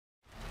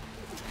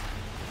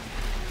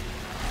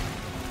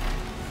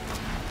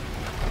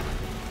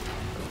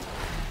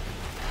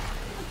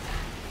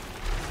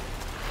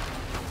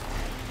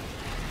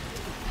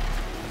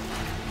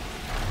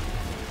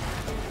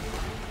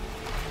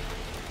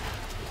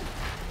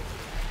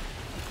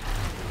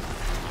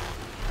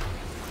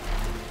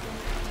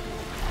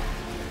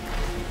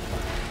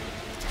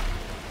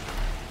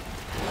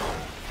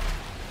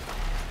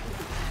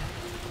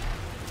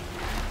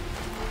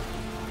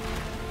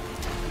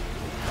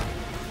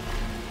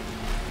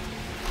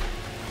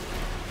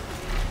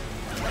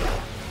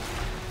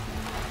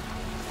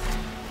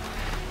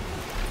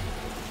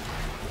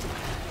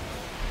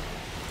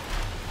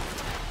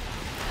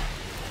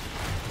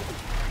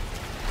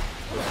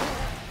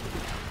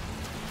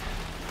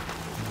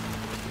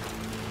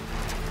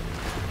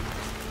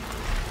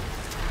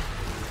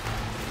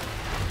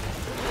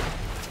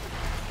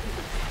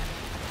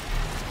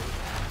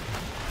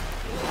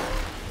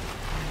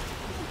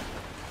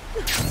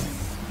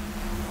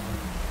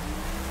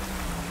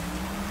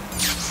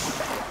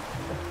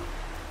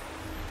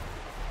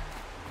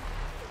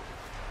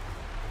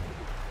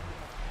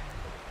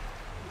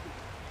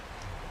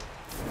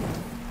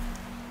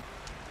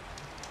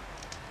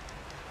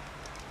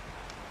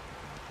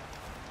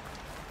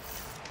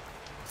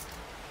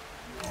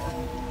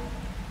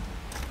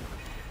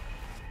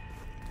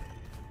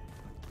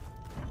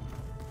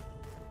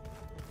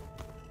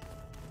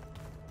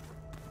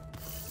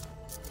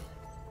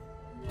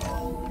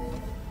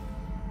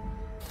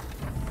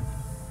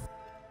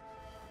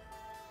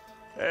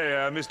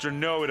Hey, Mr.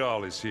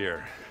 Know-It-All is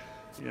here.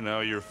 You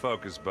know, your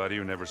focus buddy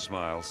who never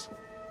smiles.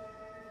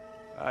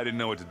 I didn't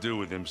know what to do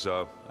with him,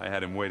 so I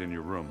had him wait in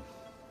your room.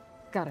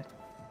 Got it.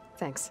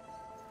 Thanks.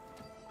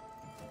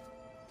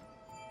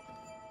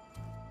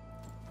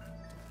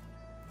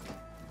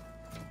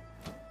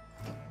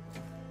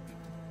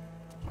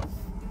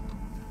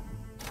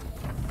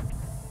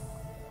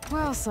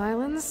 Well,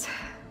 Silence.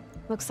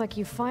 Looks like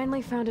you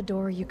finally found a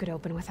door you could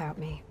open without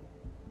me.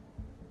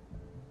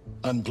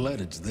 I'm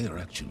glad it's there,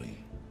 actually.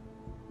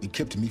 It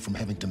kept me from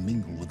having to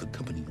mingle with the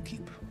company you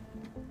keep.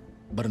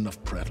 But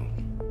enough prattle.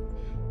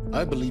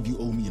 I believe you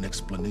owe me an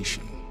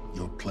explanation.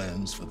 Your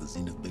plans for the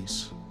Zenith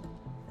base?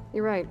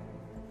 You're right.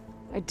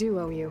 I do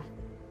owe you.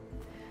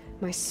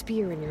 My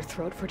spear in your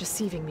throat for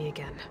deceiving me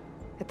again.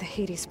 At the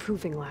Hades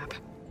Proving Lab.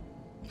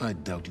 I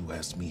doubt you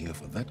asked me here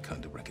for that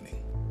kind of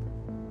reckoning.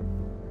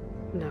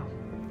 No.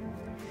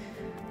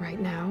 Right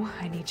now,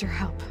 I need your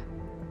help.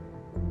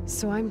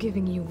 So I'm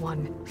giving you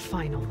one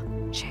final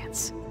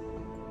chance.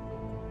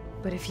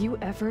 But if you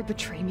ever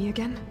betray me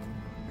again,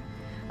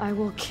 I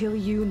will kill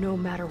you no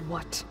matter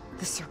what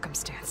the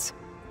circumstance.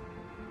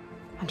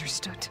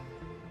 Understood?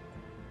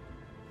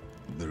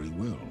 Very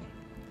well.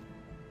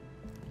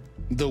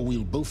 Though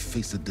we'll both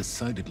face a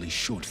decidedly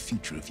short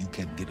future if you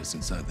can't get us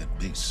inside that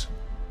base.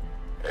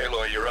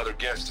 Aloy, your other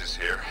guest is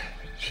here.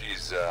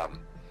 She's,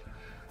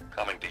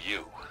 coming to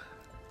you.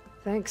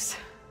 Thanks.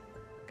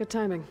 Good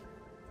timing.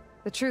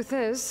 The truth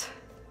is,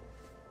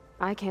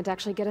 I can't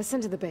actually get us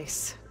into the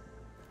base.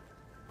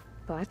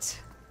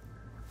 But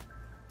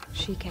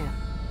she can.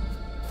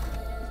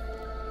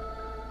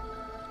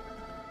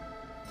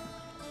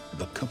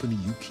 The company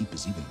you keep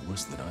is even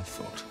worse than I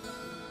thought.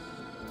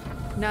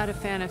 Not a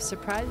fan of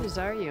surprises,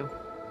 are you?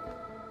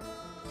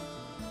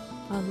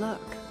 Oh,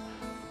 look.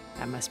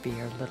 That must be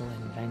your little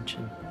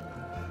invention.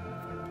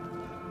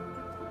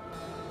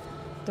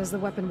 Does the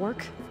weapon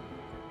work?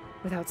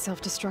 Without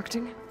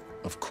self-destructing?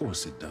 Of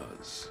course it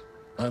does.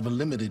 I've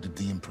eliminated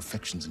the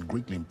imperfections and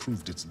greatly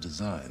improved its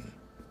design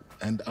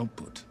and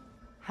output.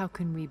 How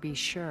can we be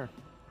sure?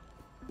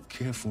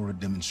 Care for a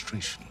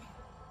demonstration?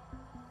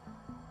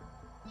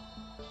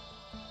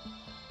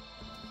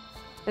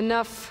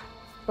 Enough,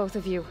 both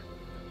of you.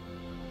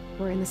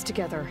 We're in this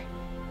together,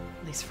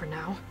 at least for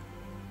now.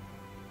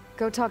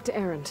 Go talk to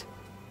Erend.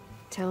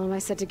 Tell him I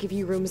said to give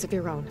you rooms of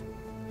your own.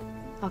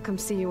 I'll come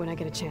see you when I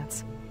get a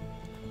chance.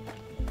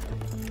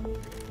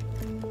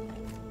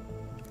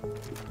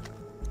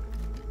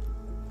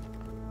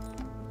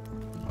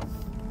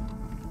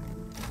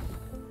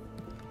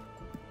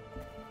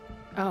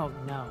 Oh,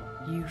 no.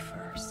 You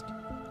first.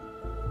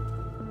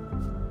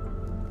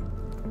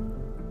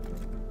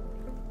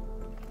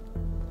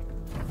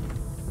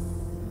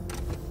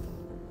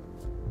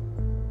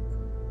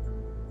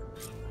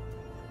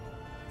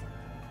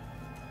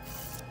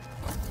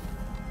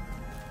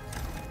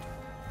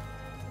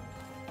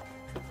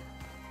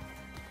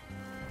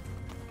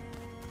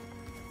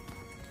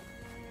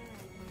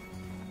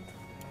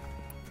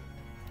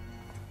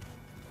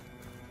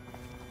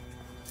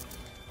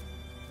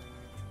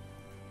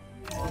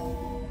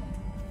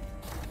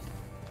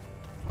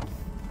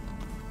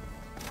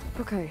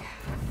 Okay.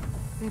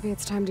 Maybe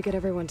it's time to get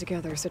everyone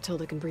together so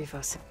Tilda can brief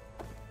us.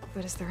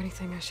 But is there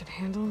anything I should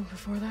handle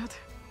before that?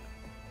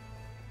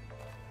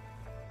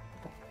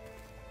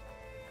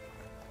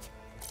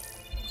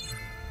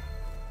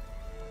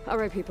 All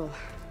right, people.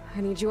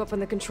 I need you up in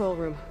the control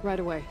room, right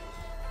away.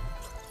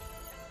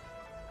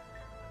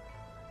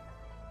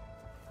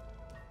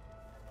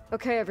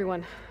 Okay,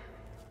 everyone.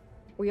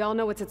 We all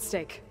know what's at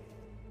stake.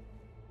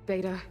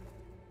 Beta,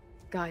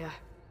 Gaia.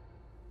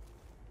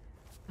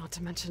 Not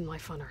to mention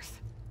life on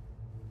Earth.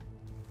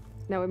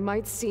 Now, it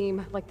might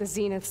seem like the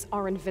Zeniths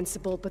are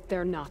invincible, but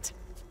they're not.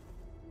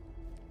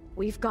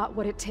 We've got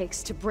what it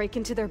takes to break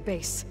into their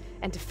base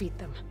and defeat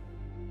them.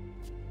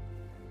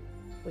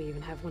 We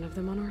even have one of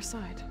them on our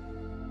side.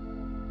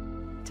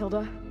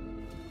 Tilda,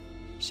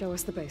 show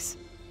us the base.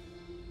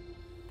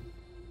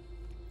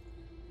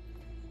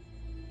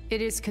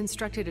 It is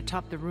constructed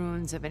atop the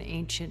ruins of an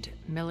ancient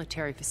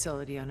military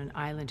facility on an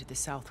island to the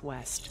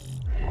southwest.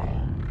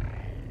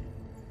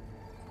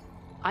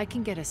 I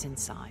can get us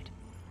inside.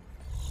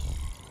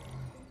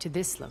 To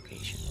this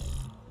location.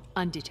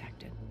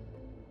 Undetected.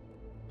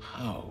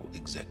 How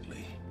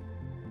exactly?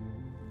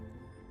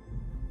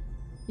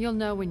 You'll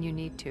know when you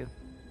need to.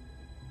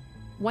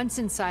 Once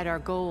inside, our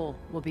goal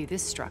will be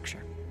this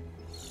structure.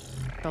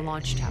 The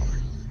launch tower.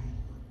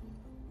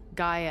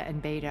 Gaia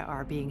and Beta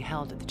are being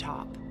held at the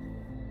top.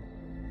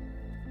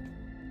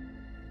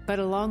 But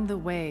along the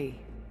way,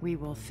 we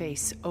will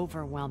face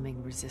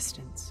overwhelming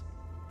resistance.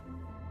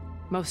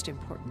 Most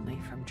importantly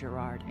from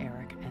Gerard,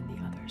 Eric, and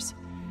the others.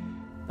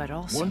 But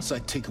also... Once I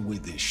take away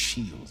their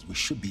shields, we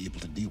should be able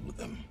to deal with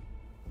them.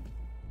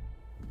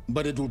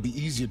 But it will be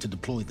easier to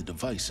deploy the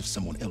device if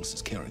someone else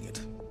is carrying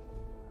it.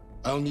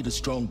 I'll need a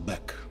strong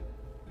back.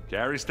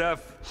 Carry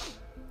stuff?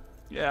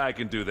 Yeah, I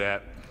can do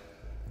that.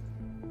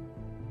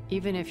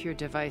 Even if your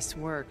device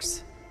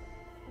works,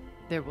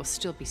 there will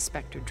still be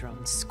Spectre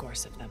drones,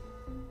 scores of them.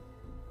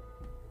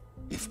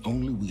 If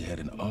only we had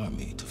an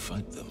army to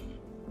fight them.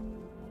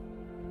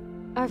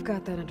 I've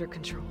got that under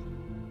control.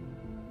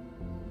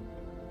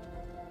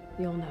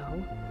 You'll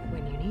know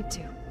when you need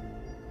to.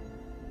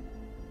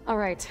 All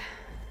right.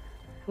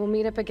 We'll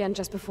meet up again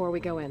just before we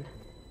go in.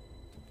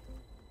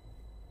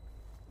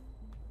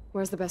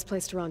 Where's the best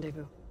place to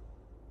rendezvous?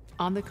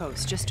 On the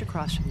coast, just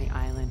across from the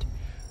island.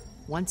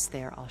 Once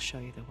there, I'll show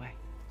you the way.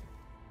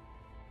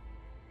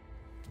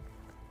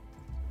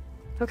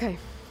 Okay.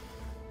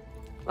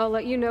 I'll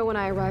let you know when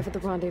I arrive at the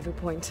rendezvous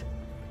point.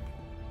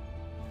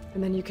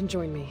 And then you can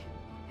join me.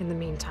 In the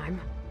meantime,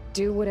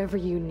 do whatever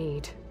you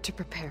need to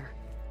prepare.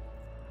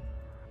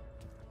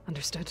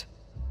 Understood?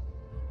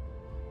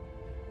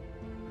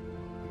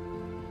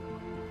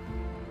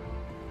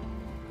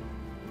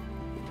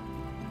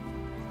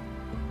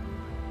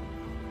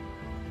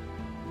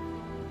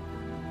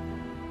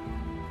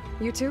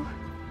 You two?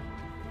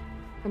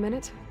 A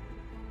minute?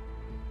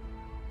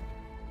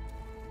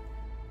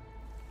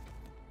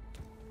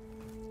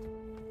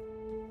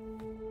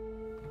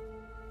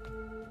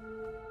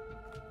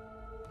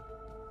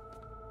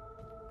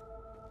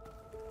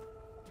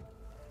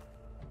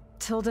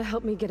 Tilda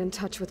helped me get in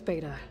touch with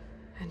Beta,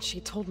 and she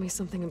told me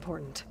something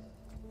important.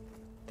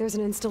 There's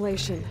an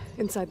installation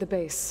inside the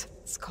base.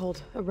 It's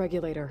called a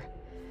regulator.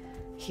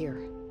 Here.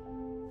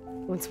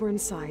 Once we're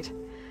inside,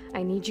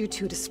 I need you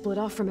two to split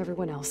off from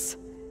everyone else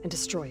and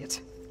destroy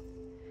it.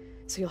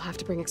 So you'll have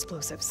to bring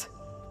explosives.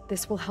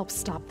 This will help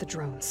stop the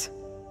drones.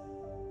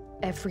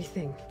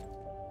 Everything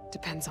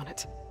depends on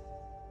it.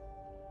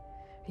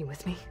 Are you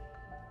with me?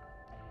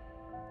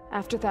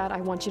 After that,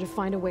 I want you to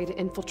find a way to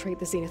infiltrate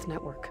the Zenith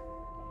network.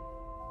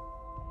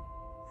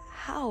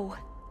 How?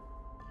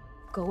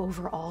 Go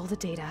over all the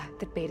data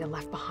that Beta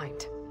left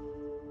behind.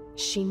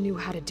 She knew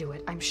how to do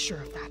it, I'm sure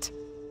of that.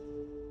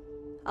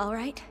 All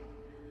right.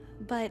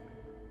 But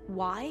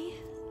why?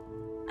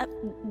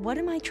 What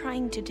am I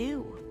trying to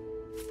do?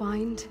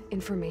 Find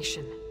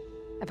information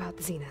about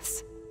the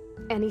Zeniths.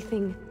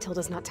 Anything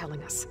Tilda's not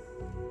telling us.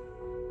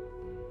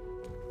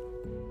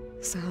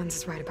 Silence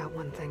is right about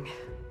one thing.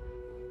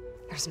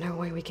 There's no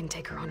way we can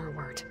take her on her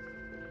word.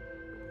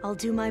 I'll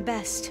do my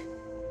best.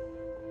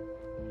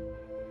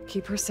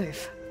 Keep her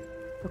safe,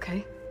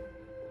 okay?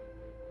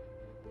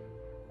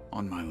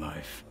 On my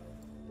life.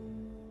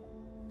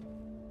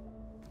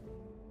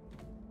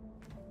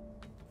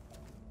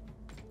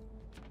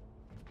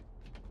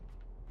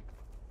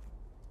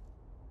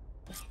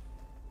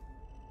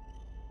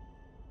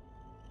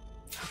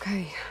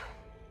 Okay.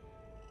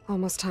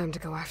 Almost time to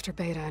go after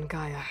Beta and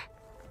Gaia.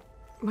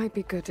 Might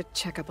be good to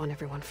check up on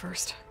everyone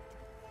first.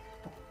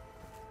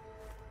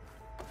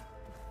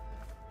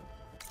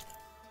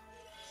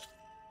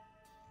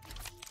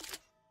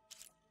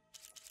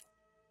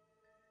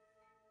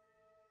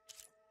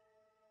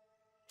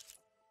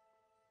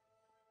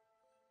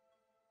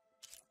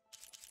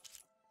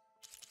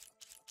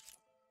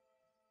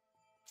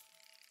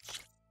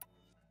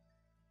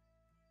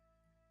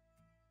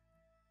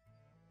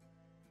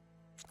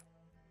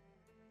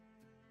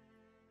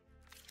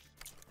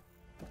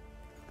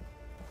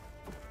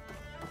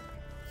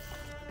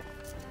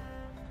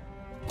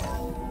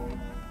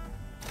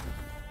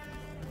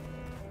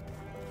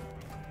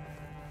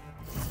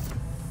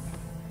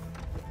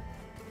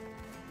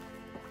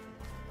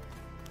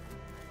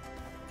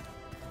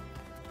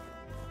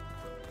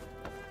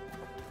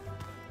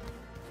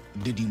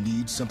 Did you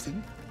need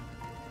something?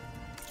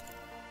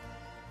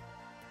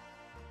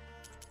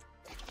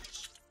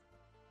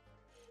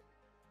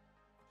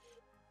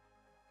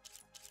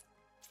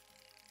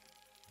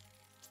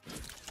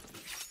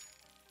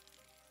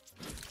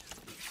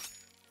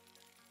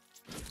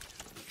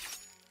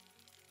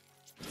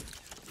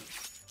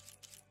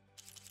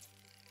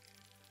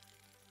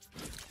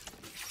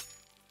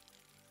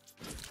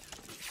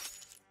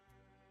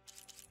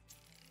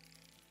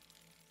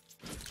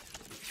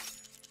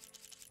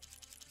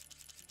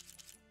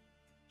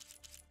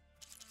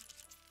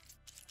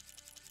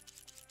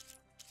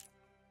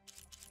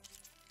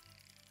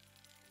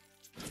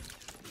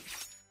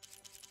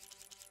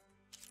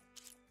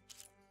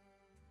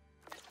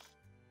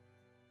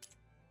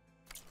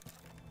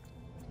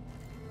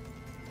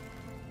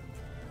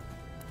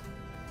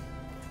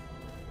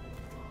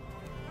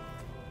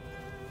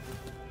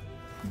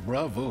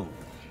 Bravo.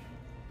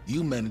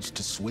 You managed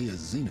to sway a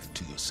Zenith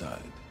to your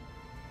side.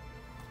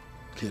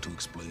 Care to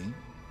explain?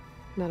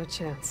 Not a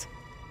chance.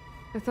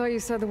 I thought you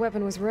said the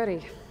weapon was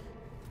ready.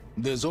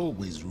 There's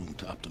always room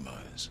to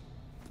optimize.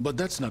 But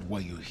that's not why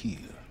you're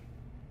here.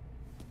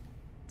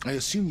 I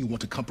assume you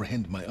want to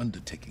comprehend my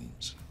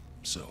undertakings.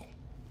 So,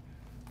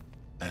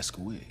 ask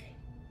away.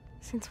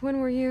 Since when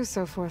were you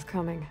so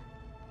forthcoming?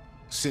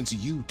 Since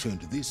you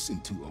turned this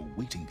into a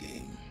waiting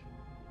game.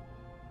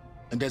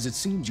 And as it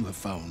seems you have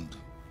found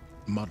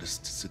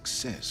modest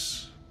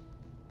success,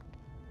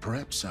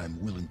 perhaps I'm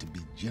willing to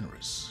be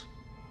generous.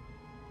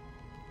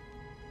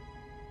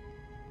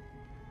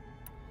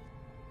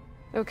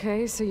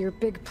 Okay, so your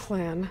big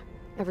plan,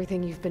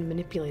 everything you've been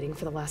manipulating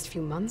for the last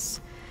few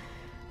months.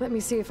 Let me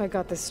see if I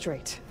got this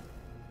straight.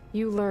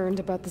 You learned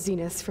about the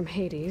Zeniths from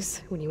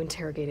Hades when you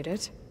interrogated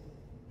it.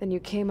 Then you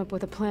came up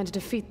with a plan to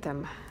defeat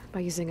them by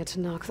using a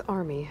Tenakth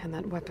army and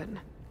that weapon.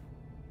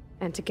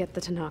 And to get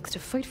the Tenakth to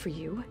fight for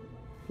you,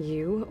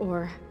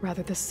 or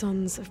rather the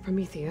Sons of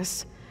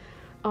Prometheus,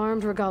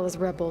 armed Regalla's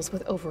rebels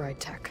with override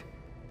tech.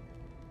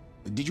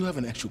 Did you have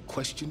an actual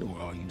question, or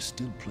are you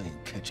still playing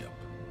catch-up?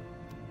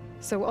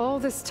 So all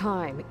this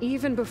time,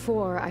 even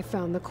before I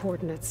found the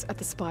coordinates at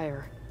the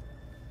Spire,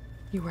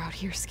 you were out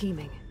here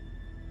scheming.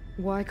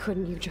 Why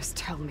couldn't you just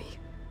tell me?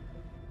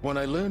 When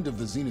I learned of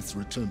the Zenith's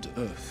return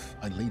to Earth,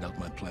 I laid out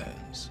my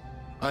plans.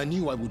 I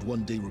knew I would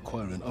one day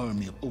require an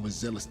army of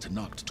overzealous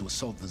Tenakth to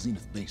assault the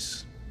Zenith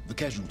base. The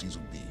casualties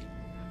would be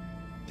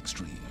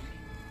extreme.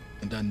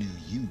 And I knew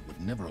you would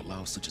never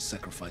allow such a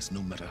sacrifice,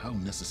 no matter how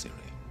necessary.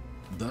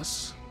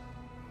 Thus,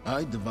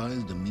 I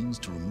devised a means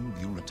to remove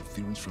your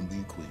interference from the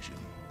equation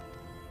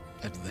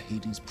at the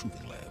Hades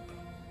Proving Lab.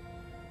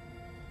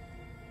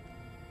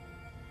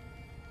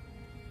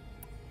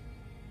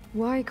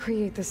 Why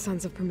create the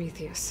Sons of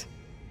Prometheus?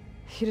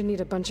 You didn't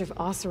need a bunch of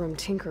Oseram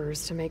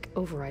tinkerers to make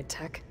override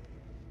tech.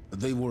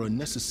 They were a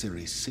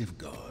necessary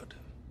safeguard.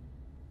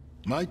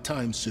 My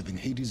time serving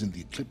Hades in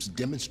the Eclipse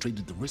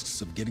demonstrated the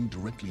risks of getting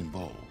directly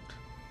involved.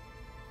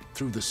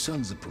 Through the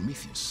Sons of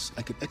Prometheus,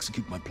 I could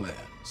execute my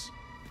plans,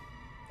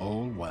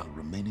 all while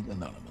remaining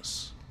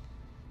anonymous.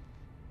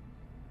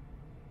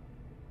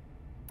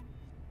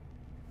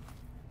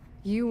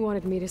 You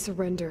wanted me to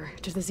surrender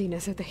to the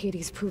Zeniths at the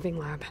Hades Proving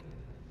Lab.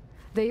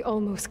 They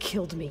almost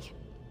killed me.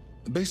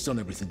 Based on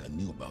everything I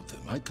knew about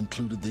them, I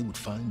concluded they would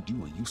find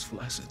you a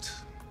useful asset,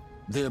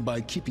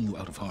 thereby keeping you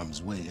out of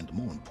harm's way and,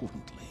 more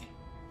importantly,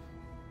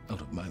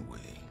 out of my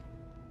way.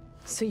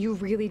 So you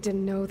really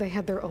didn't know they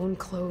had their own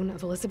clone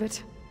of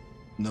Elizabeth?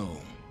 No.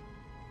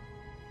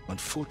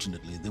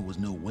 Unfortunately, there was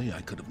no way I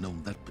could have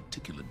known that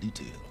particular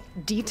detail.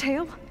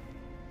 Detail?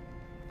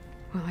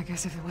 Well, I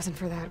guess if it wasn't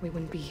for that, we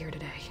wouldn't be here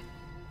today.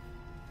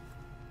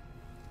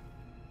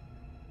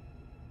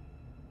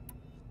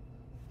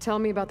 Tell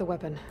me about the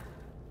weapon.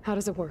 How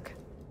does it work?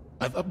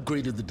 I've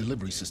upgraded the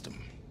delivery system.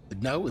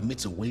 It now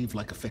emits a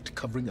wave-like effect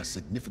covering a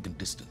significant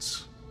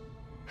distance.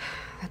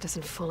 That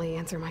doesn't fully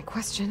answer my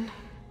question.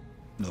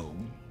 No,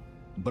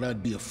 but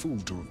I'd be a fool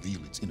to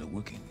reveal its inner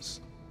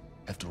workings.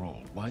 After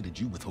all, why did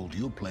you withhold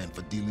your plan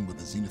for dealing with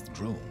the Zenith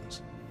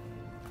drones?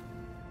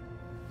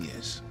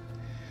 Yes,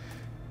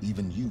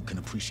 even you can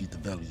appreciate the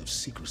value of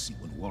secrecy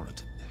when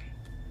warranted.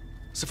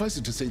 Suffice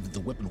it to say that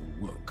the weapon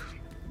will work.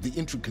 The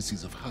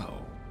intricacies of how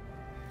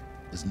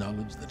is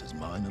knowledge that is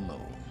mine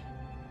alone.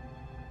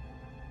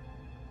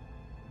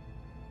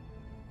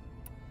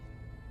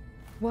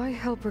 Why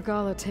help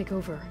Regalla take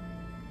over?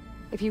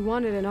 If you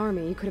wanted an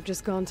army, you could have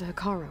just gone to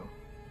Hekarro.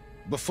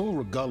 Before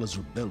Regalla's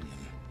rebellion,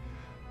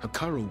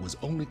 Hekarro was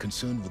only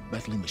concerned with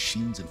battling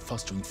machines and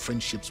fostering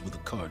friendships with the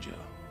Karja.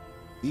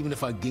 Even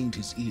if I gained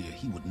his ear,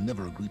 he would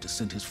never agree to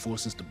send his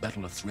forces to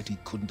battle a threat he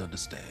couldn't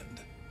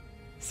understand.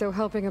 So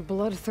helping a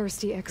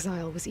bloodthirsty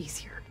exile was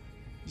easier.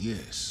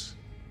 Yes,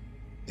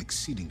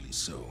 exceedingly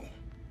so.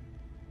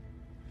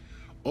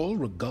 All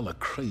Regalla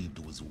craved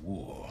was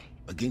war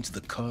against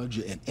the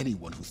Karja and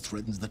anyone who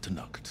threatens the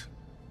Tenakth.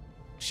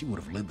 She would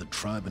have led the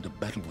tribe into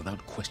battle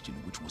without question,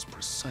 which was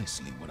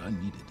precisely what I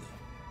needed.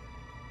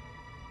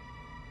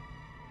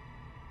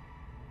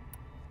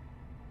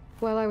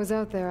 While I was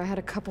out there, I had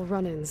a couple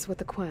run-ins with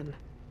the Quen.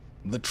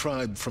 The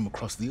tribe from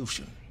across the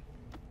ocean.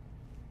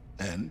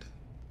 And?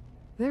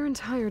 Their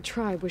entire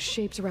tribe was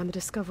shaped around the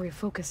discovery of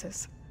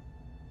focuses.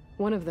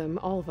 One of them,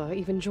 Alva,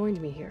 even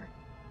joined me here.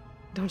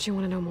 Don't you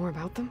want to know more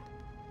about them?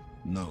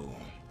 No.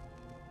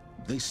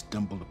 They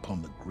stumbled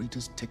upon the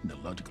greatest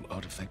technological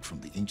artifact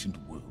from the ancient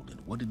world,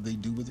 and what did they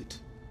do with it?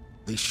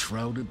 They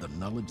shrouded the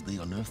knowledge they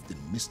unearthed in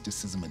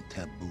mysticism and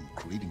taboo,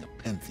 creating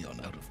a pantheon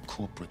out of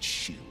corporate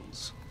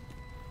shills.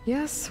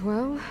 Yes,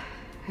 well,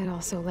 it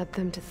also led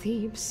them to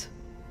Thebes.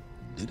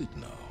 Did it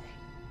now?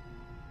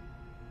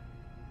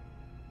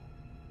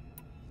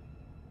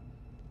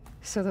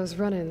 So those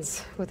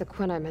run-ins with the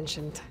Quen I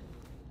mentioned.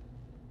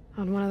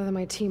 On one of them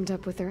I teamed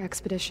up with their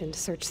expedition to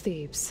search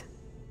Thebes.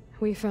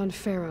 We found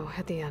Pharaoh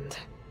at the end.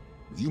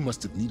 You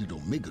must have needed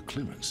Omega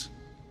clearance.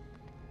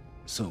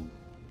 So,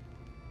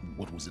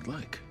 what was it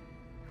like?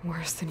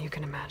 Worse than you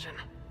can imagine.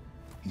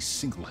 He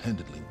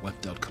single-handedly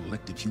wiped out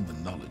collective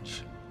human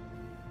knowledge.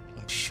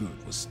 I'm sure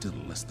it was still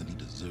less than he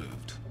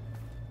deserved.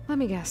 Let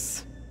me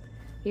guess.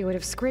 You would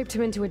have scraped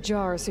him into a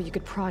jar so you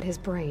could prod his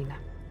brain,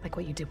 like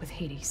what you did with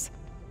Hades.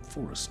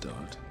 For a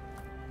start.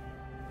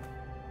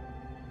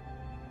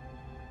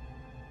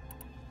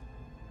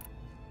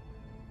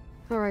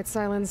 All right,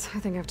 Silence. I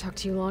think I've talked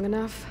to you long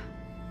enough.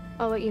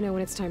 I'll let you know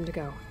when it's time to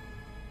go.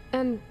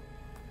 And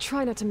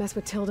try not to mess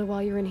with Tilda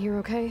while you're in here,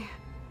 okay?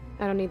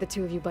 I don't need the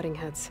two of you butting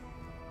heads.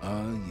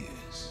 Ah,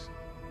 yes.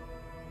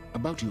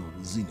 About your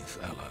Zenith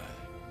ally.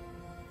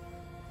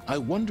 I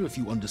wonder if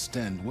you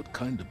understand what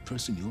kind of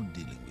person you're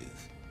dealing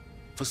with.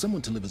 For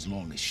someone to live as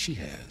long as she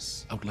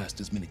has, outlast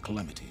as many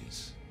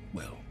calamities,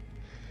 well,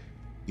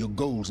 your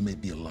goals may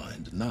be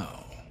aligned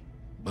now,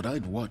 but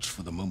I'd watch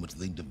for the moment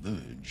they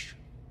diverge.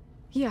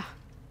 Yeah,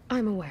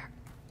 I'm aware.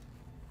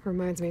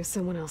 Reminds me of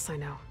someone else I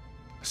know.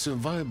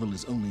 Survival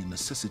is only a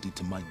necessity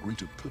to my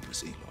greater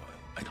purpose, Aloy.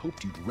 I'd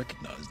hoped you'd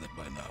recognize that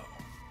by now.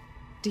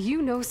 Do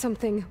you know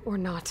something or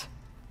not?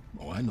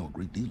 Oh, I know a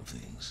great deal of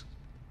things.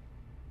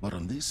 But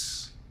on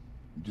this,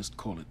 just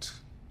call it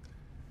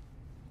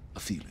a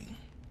feeling.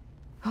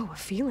 Oh, a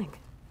feeling?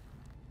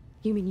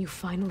 You mean you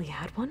finally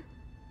had one?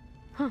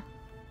 Huh.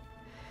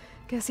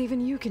 Guess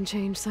even you can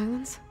change,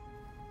 Silence.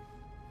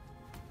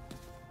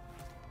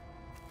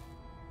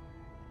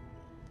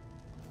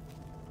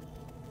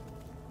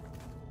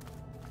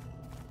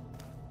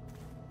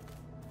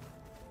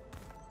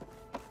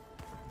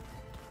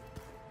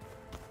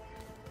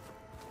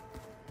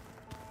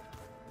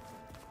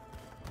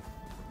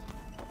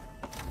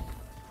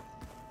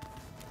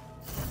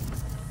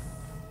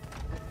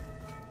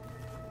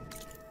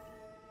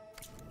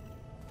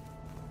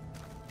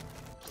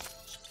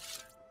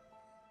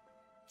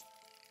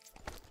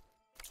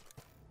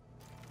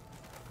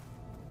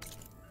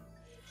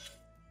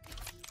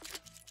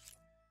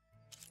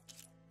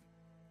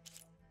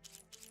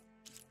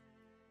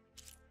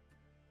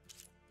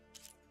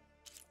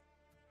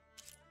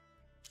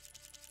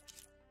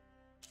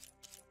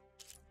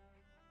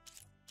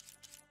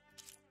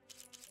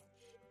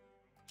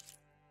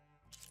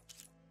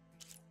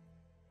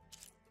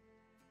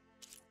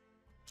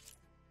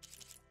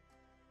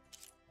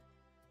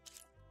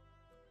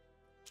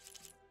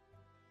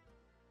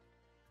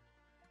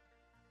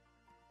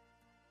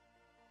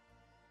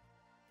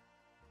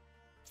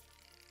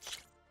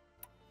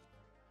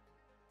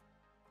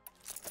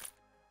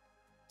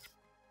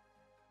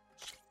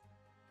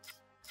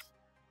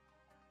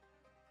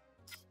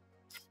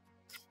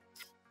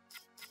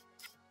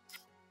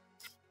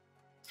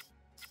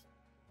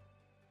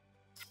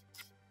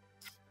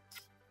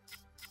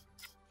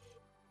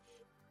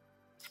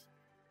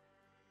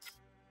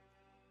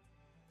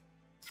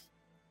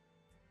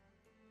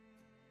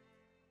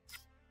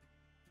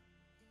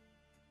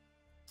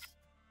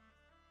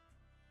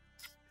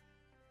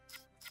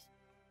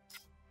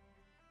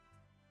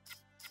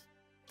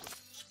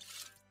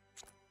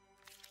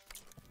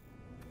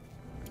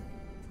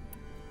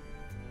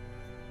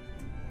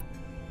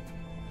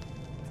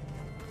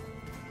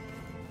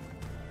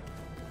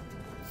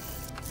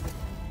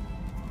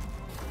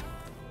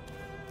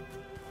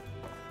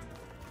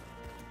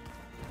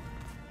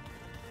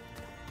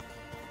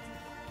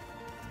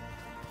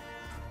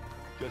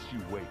 Just you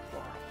wait,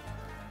 Varl.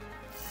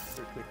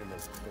 They're taking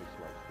those space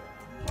lights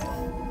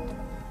down.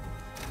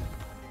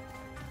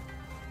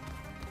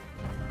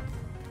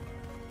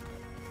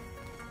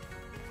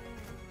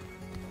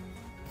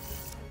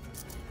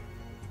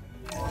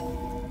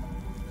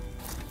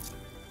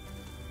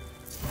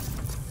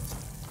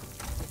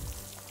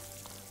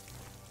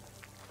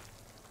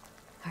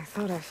 I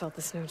thought I felt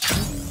the snow chill.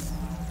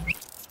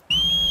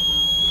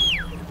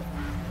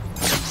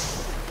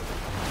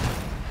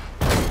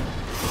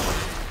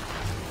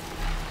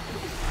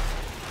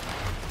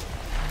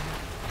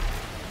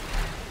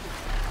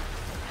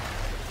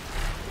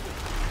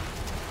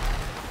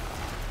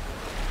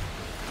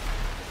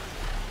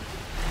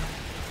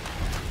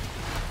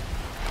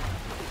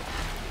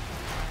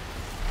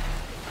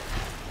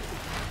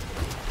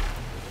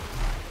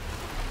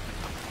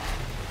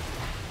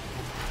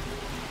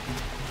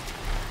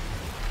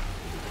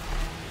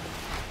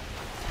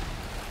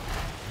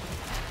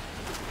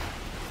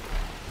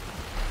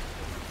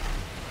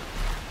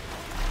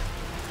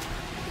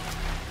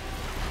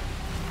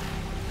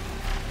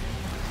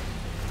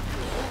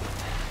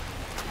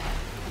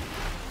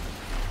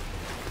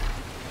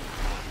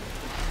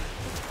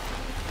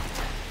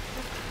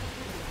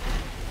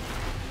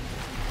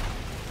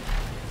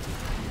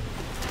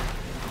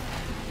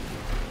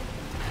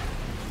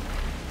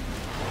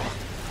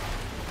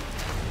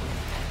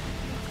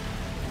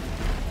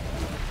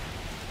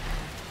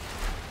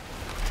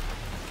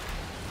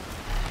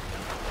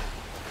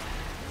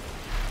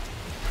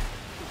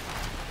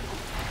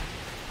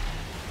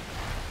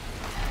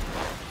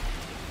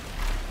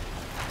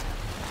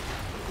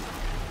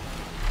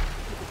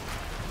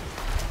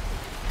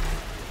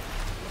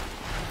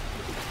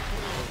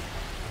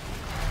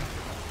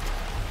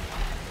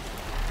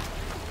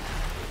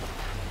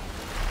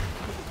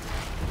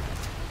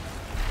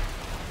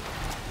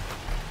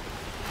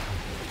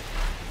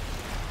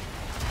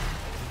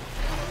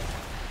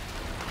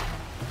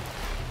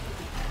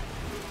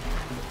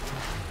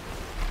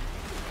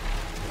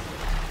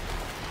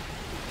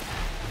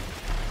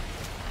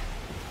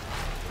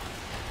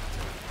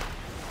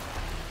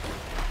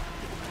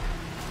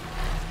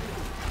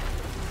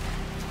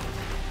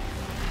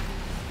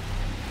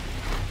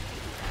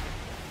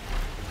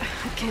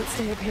 Can't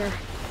stay up here.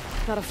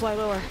 Gotta fly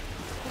lower.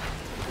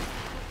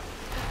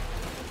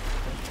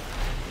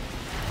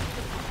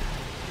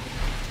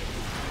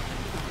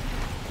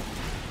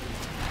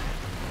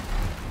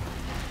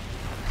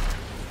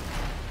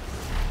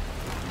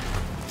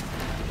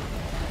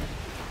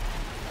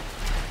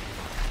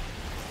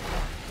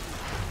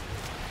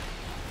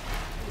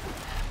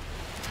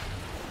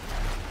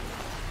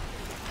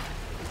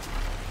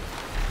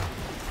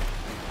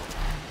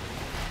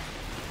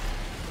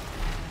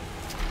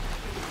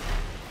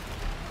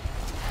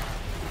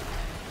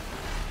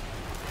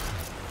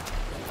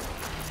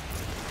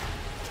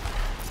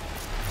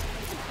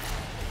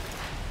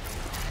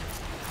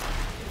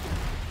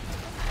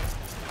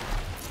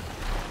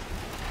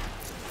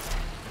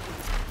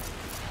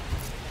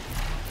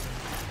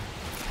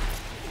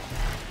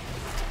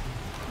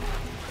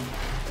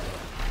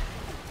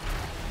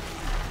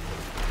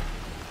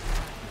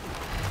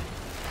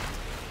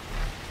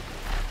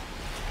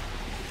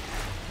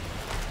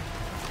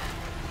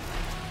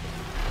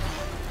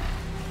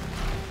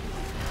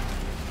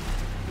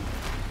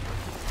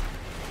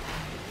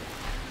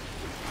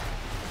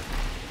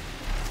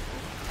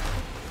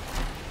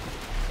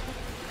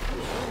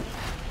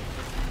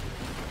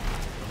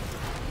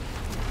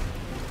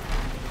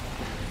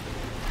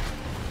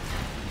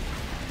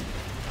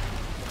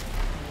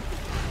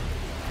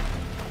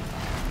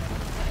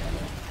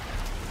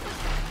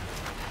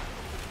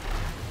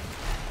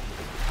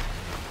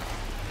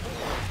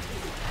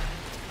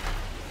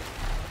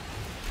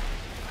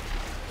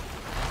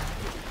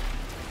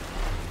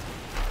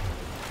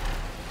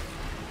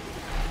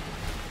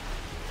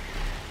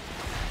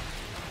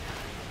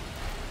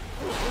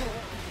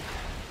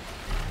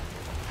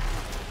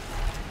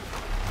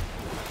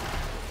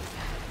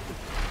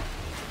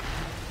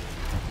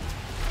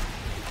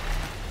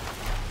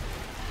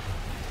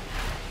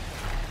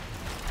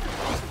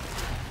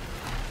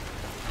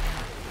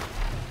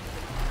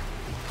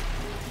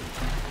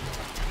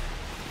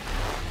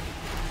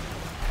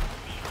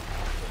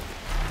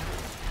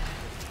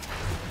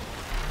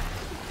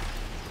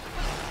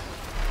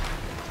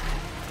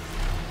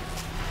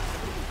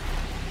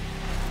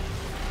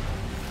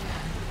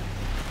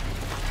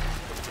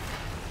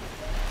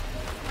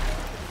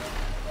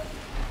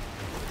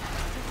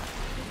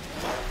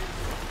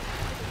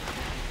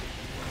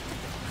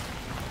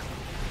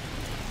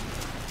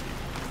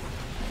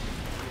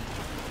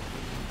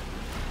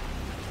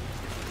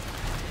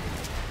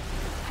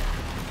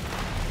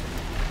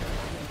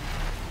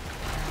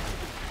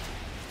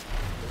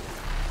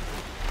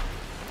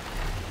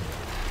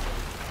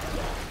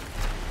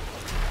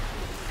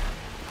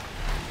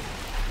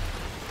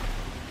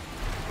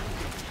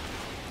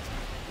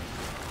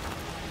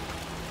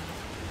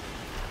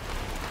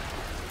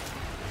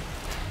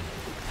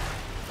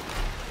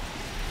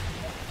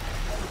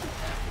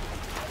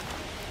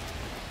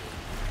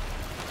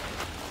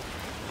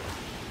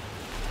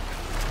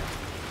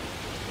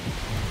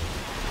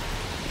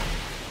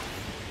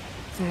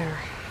 There.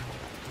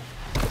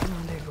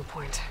 Rendezvous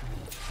point.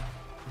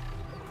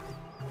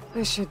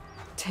 I should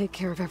take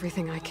care of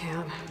everything I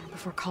can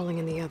before calling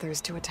in the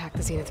others to attack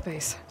the Zenith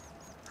base.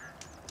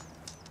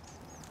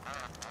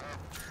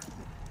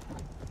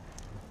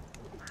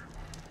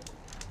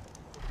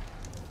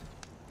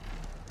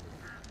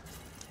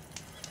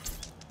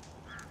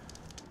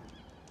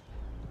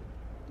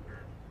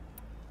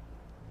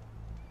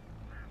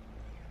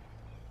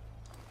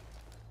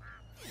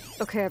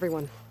 Okay,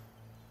 everyone.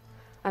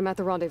 I'm at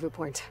the rendezvous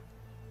point.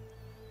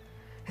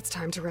 It's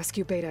time to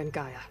rescue Beta and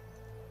Gaia.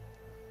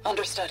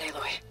 Understood,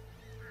 Aloy.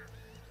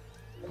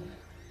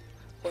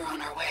 We're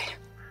on our way.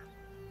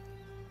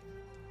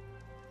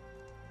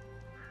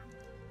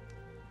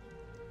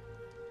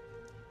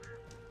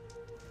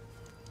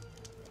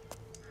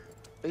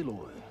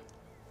 Aloy,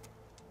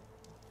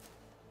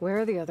 Where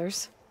are the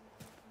others?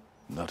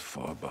 not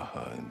far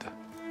behind.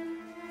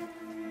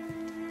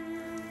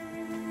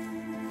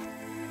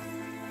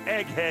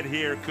 Egghead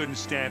here couldn't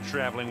stand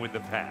traveling with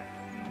the pack.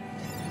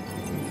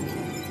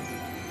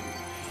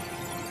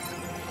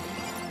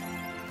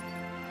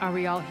 Are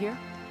we all here?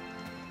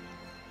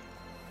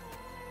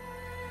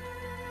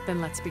 Then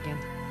let's begin.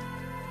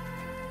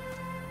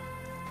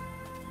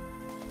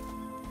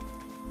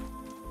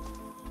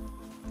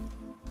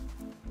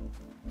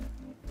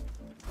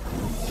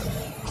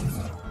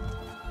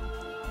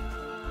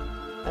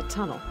 A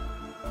tunnel.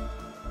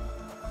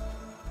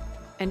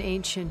 An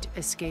ancient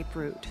escape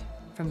route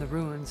from the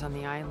ruins on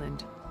the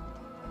island.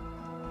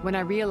 When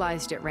I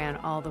realized it ran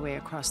all the way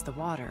across the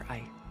water,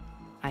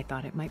 I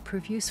thought it might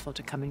prove useful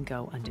to come and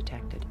go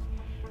undetected.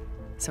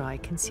 So I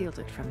concealed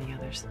it from the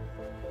others.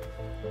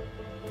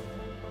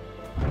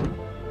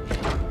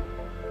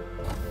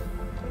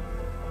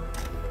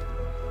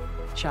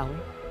 Shall we?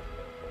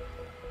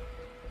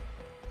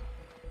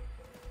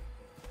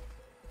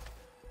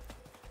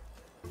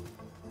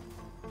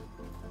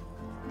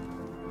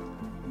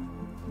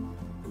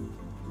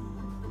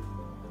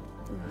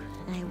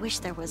 I wish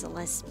there was a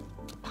less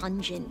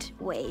pungent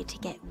way to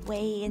get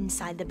way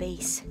inside the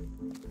base.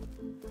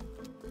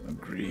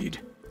 Agreed.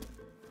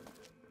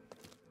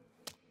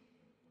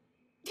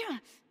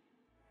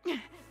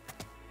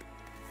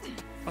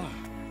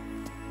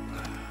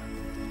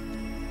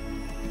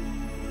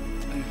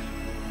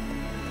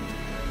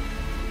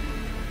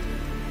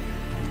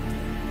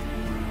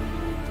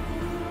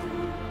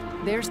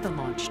 There's the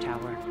launch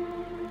tower.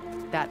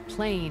 That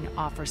plane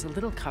offers a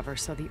little cover,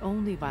 so the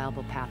only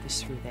viable path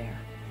is through there.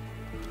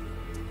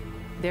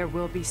 There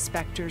will be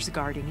Spectres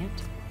guarding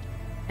it,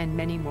 and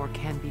many more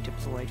can be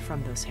deployed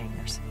from those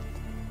hangars.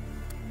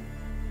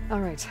 All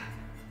right.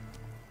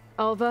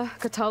 Alva,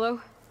 Catalo,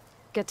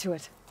 get to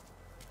it.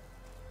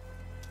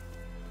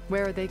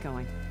 Where are they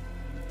going?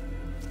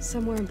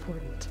 Somewhere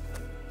important.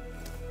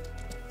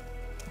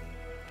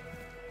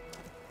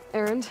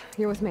 Erend,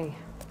 you're with me.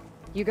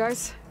 You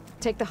guys,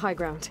 take the high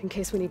ground in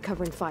case we need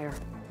covering fire.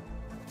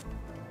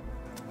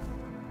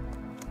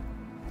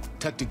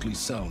 Tactically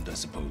sound, I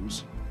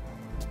suppose.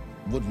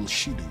 What will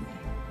she do?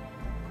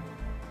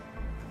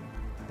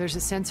 There's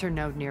a sensor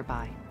node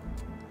nearby.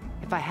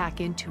 If I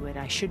hack into it,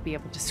 I should be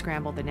able to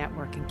scramble the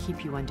network and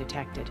keep you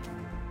undetected.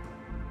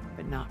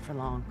 But not for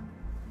long.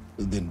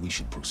 Then we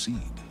should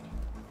proceed.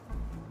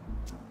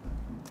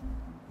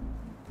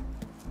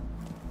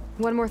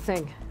 One more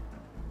thing.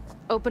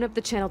 Open up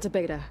the channel to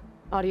Beta.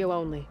 Audio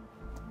only.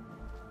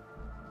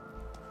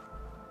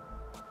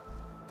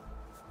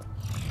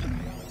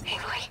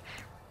 Aloy,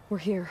 We're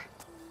here,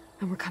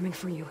 and we're coming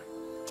for you.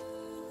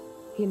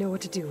 You know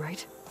what to do,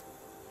 right?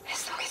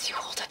 as long as you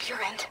hold up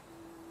your end.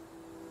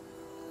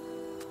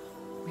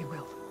 We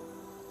will.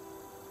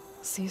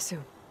 See you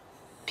soon.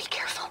 Be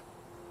careful.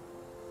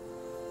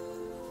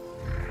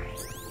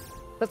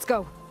 Let's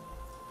go.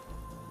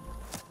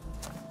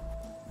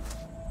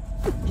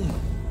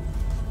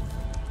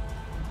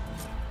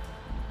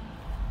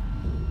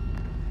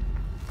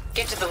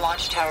 Get to the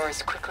launch tower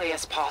as quickly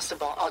as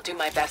possible. I'll do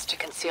my best to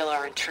conceal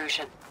our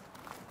intrusion.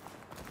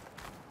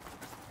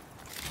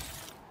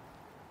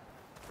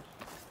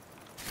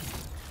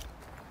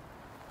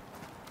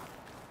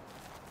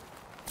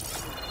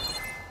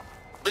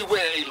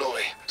 Beware,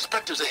 Aloy.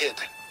 Spectres ahead.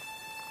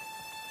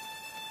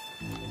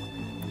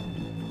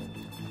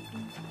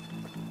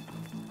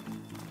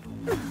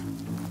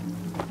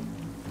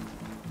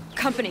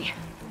 Company.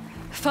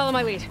 Follow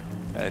my lead.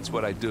 That's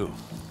what I do.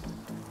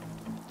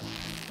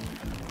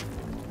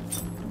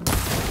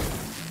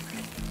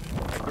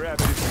 Grab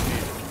it if you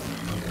need it.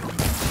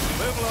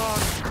 Live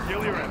long,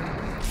 kill your enemy.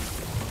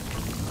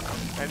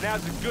 And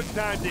now's a good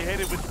time to hit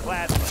it with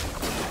plasma.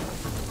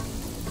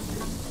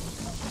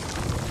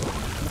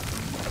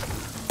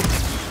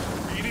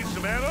 You need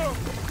some ammo?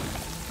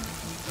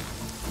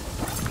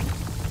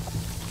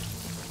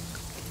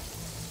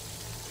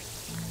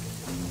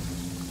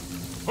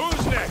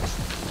 Who's next?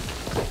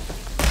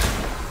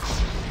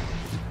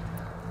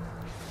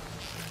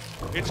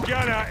 It's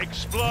gonna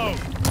explode.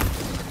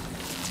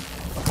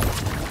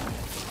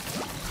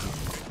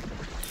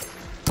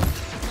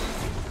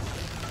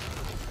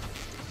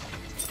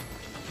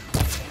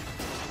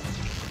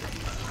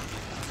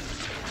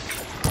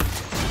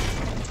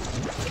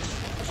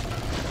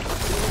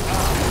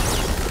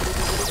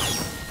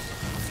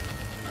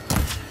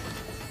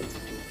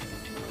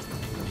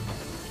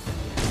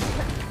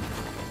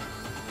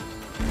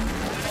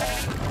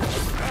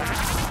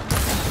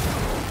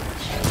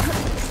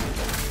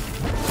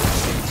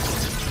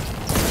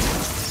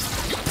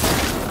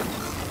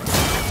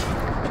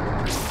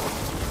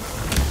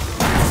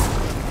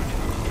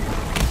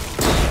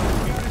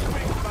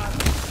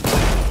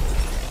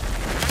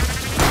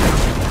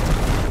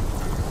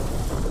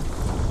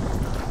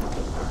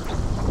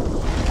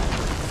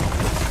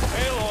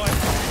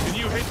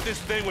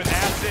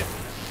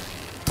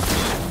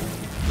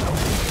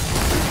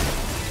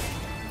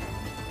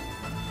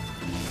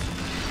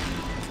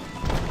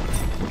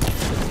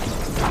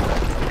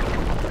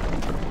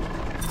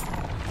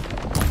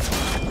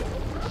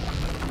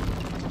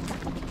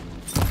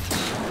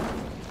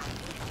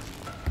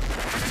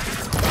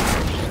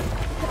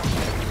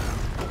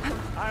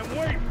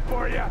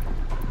 for you!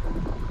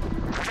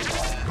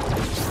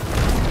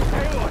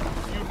 Aloy,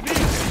 you need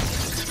it!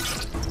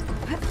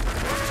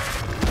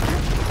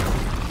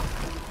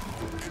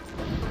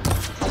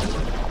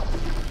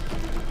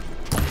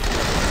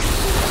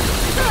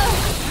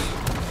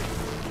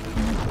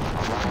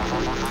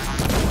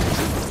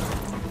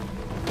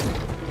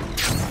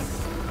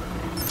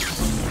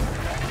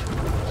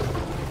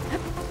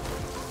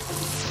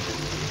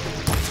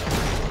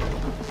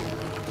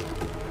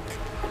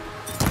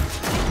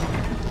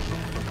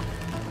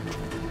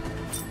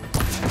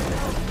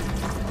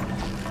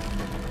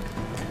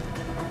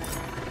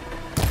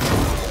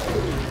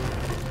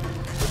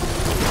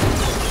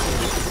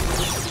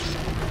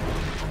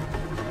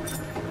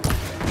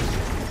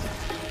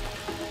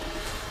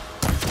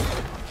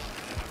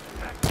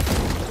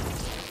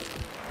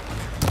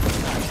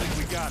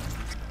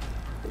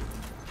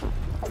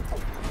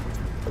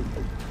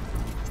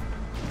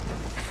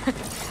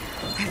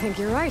 I think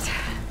you're right.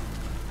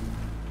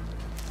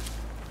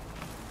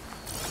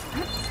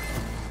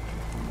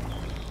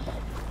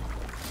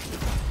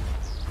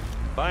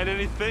 Find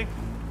anything?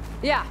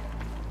 Yeah.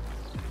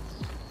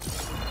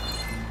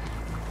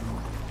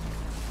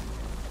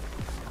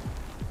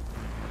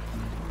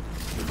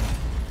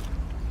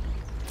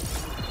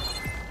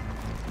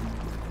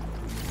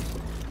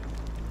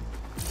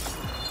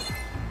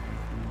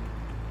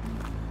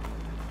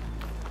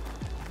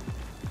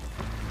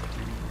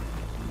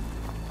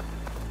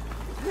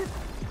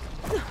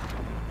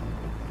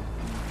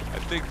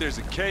 I think there's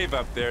a cave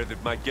up there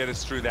that might get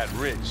us through that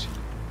ridge.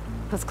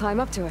 Let's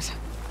climb up to it.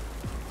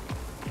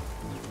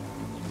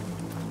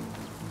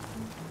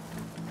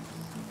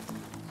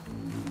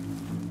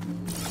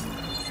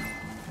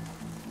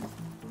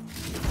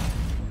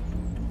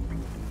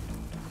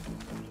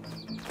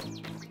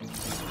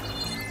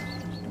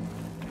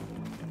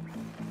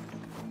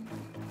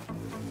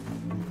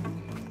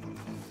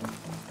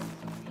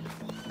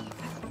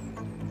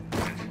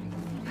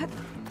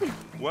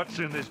 What's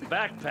in this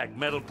backpack,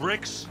 metal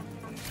bricks?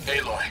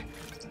 Aloy,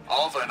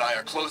 Alva and I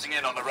are closing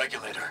in on the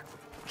regulator.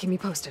 Keep me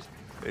posted.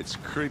 It's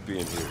creepy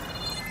in here.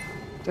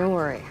 Don't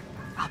worry.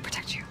 I'll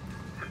protect you.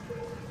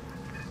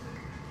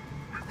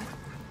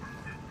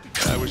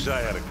 I wish I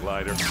had a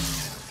glider.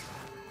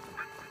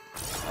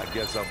 I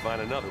guess I'll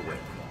find another way.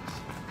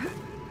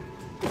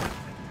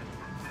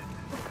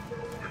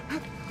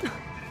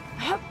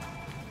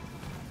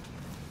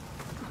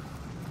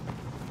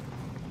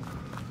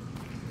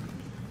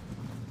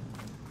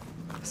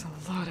 There's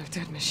a lot of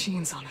dead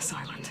machines on this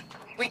island.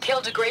 We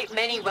killed a great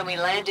many when we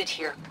landed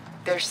here.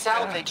 Their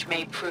salvage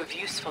may prove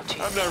useful to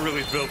you. I'm not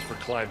really built for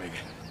climbing.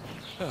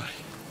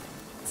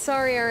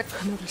 Sorry, Aaron.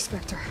 Another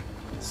Spectre.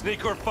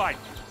 Sneak or fight,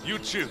 you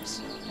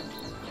choose.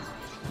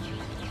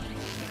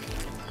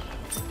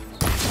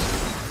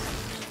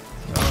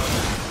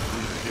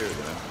 Here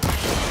then.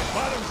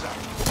 Bottoms up.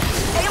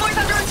 Aloy's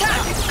under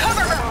attack!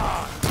 Cover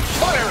her!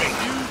 Firing!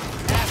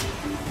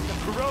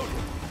 Corroded.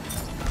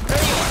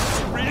 Aloy,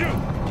 for you.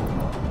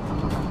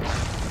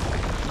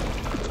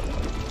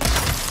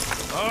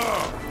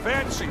 Oh,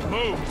 fancy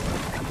move.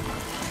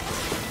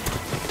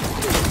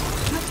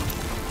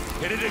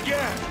 Hit it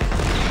again.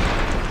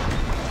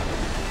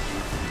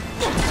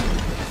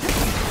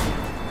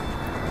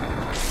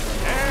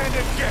 And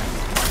again.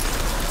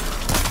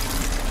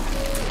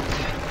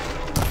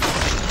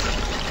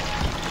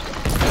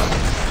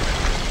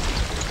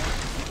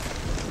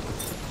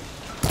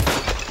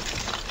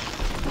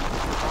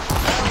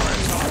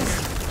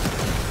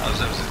 That was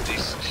a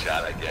decent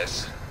shot, I guess.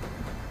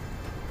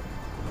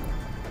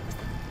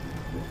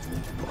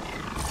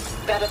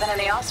 Better than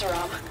any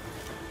Oseram.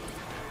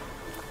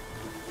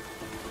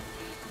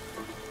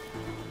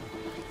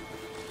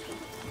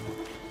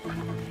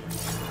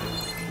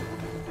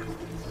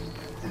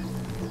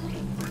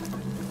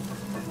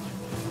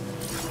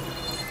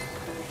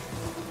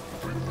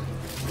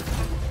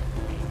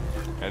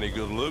 Any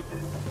good loot?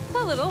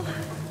 A little.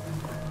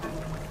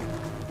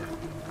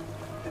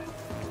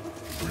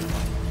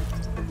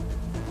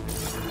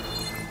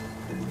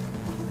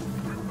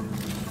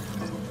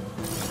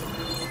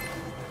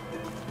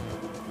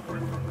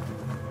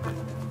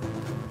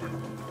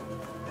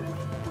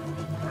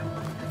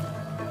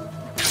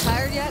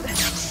 Tired yet?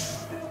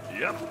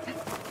 Yep.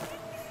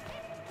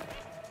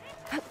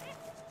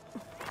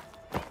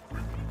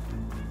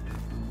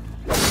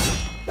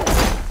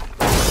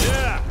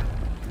 Yeah!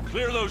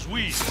 Clear those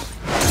weeds.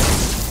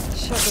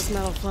 Shut this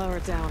metal flower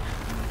down.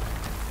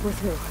 We're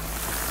through.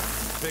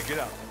 Pick it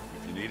up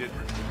if you need it.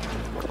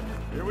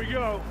 Here we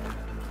go.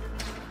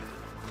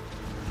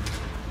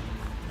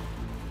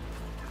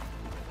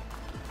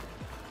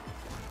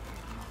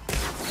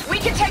 We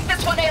can take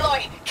this one,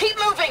 Aloy! Keep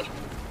moving!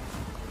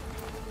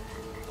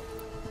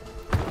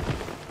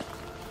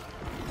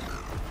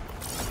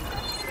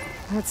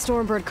 That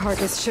Stormbird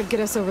carcass should get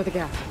us over the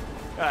gap.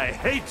 I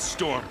hate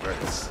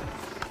stormbirds.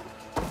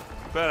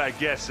 But I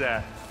guess,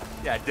 yeah,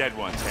 dead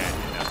ones handy,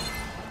 you know?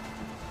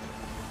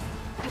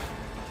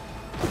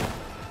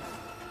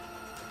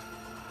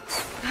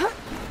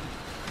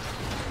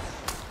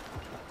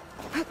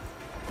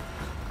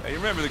 Hey, you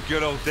remember the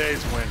good old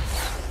days when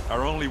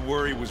our only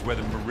worry was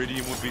whether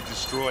Meridian would be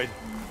destroyed?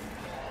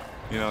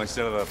 You know,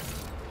 instead of the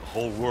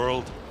whole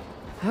world?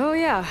 Oh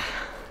yeah.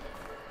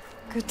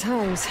 Good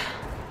times.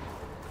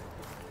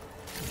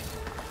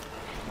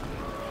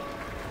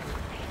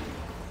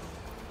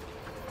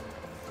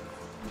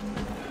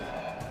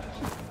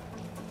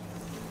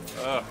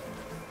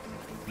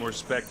 More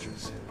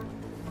Spectres.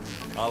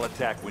 I'll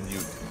attack when you...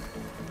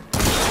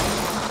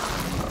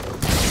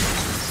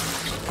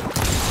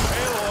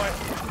 Aloy!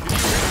 Did you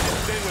hit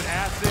this thing with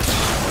acid?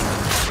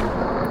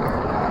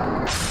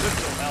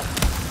 This'll help.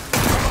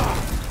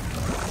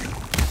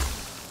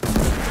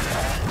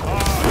 Oh,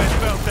 I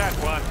felt that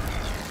one.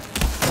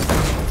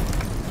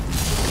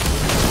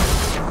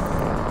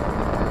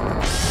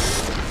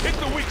 Hit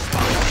the weak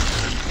spot!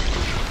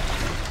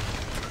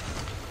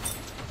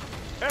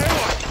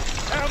 Aloy!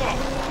 Ammo!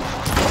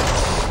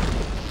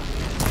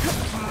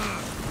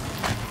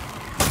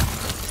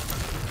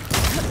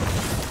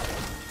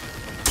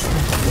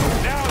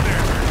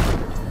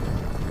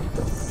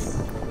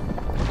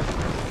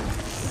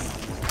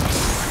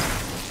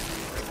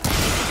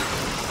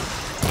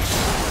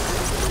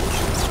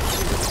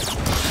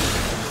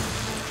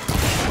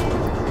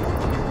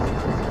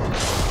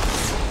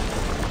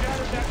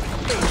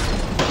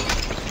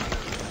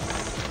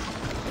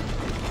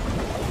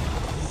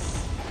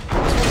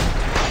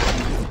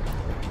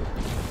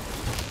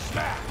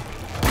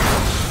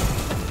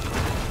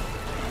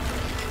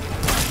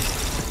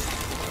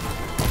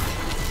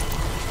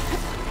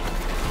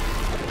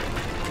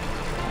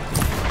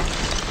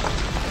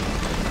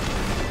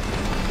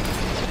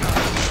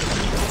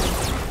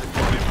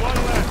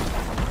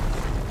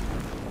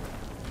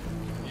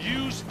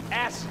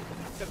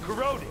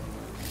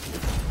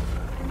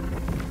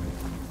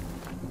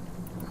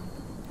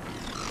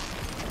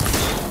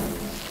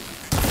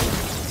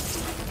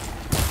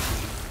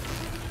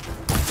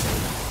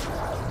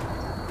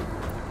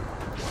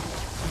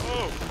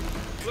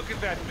 Look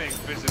at that thing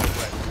fizzing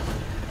away.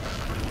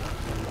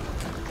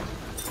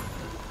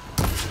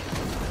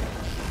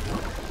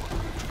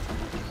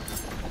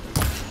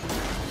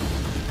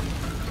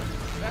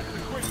 That's the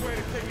quick way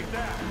to take it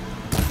down.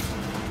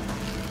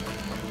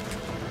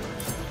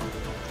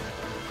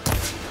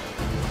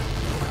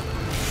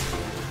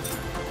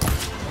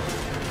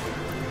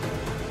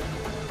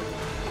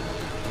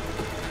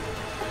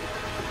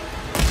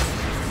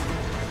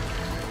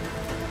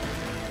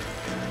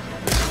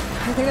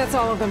 I think that's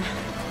all of them.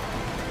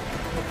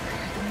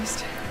 At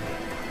least.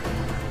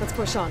 Let's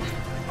push on.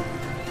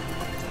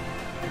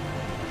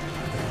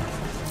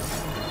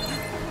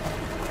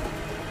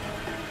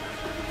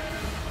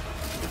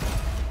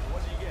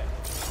 What do you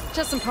get?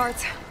 Just some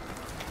parts.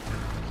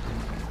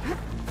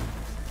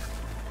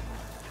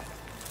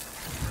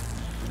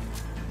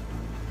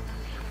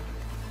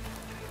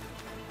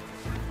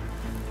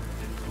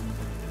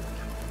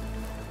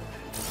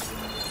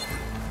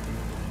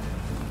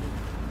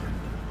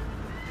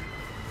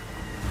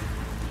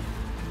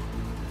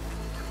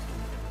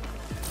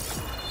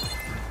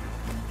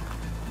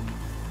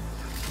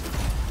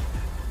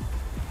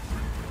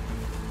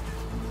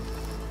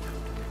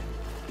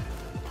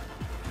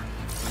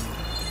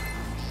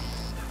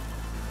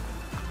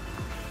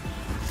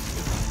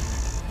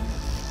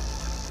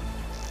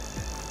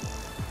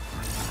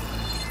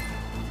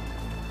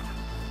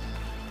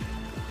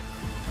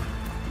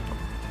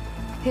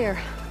 Here,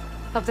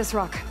 up this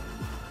rock.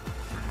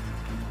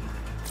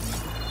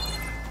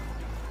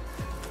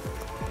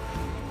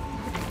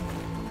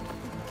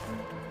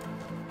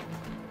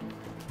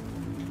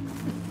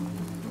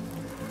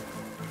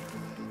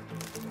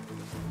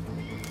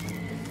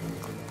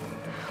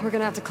 We're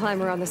gonna have to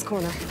climb around this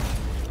corner.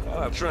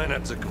 I'll try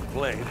not to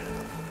complain.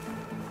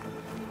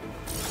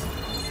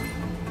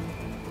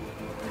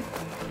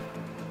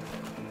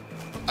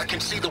 I can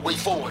see the way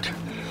forward.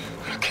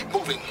 Keep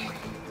moving.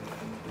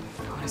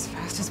 Going as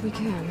fast as we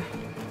can.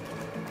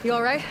 You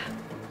all right?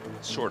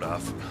 Sort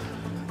of.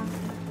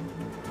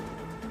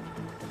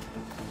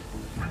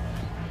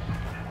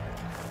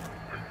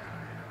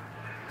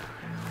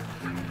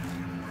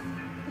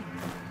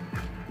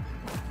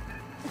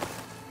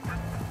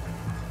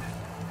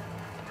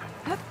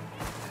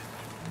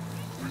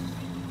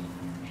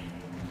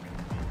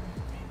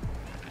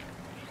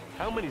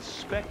 How many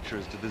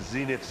Spectres do the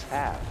Zeniths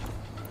have?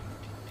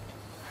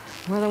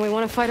 More than we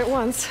want to fight at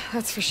once,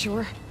 that's for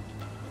sure.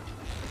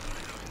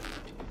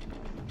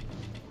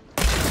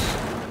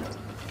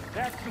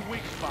 That's the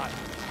weak spot.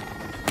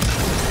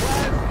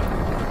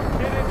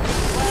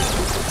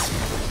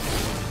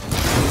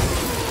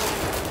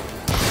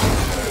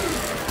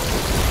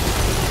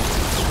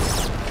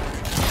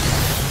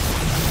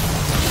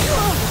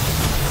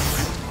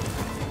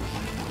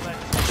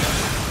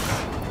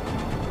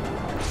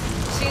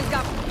 She's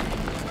got...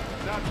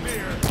 Not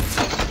fear.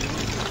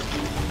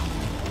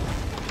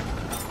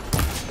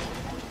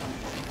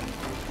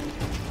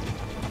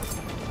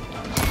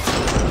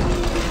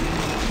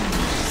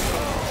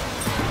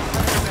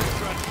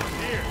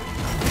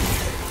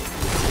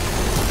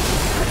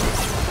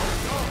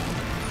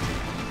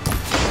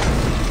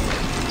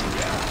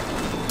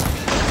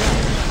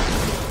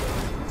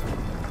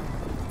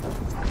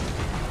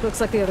 Looks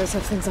like the others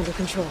have things under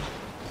control.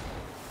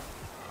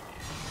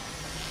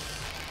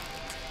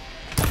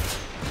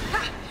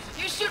 Ha!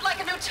 You shoot like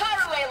a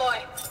Notaru,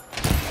 Aloy!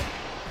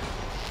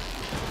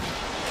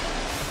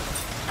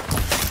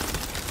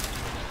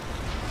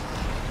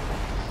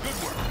 Good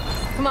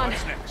work. Come on,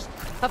 What's next?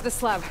 up the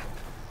slab.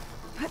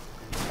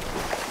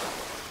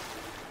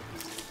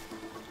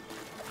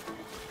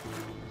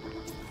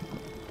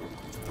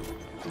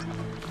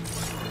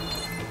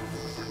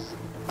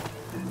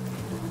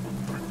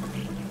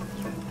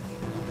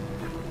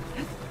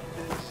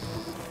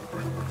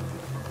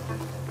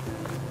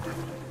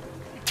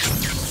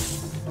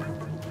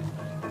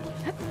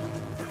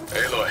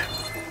 Aloy,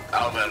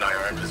 Alva and I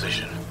are in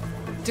position.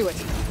 Do it.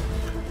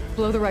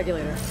 Blow the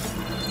regulator.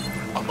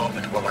 A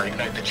moment while I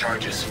ignite the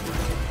charges.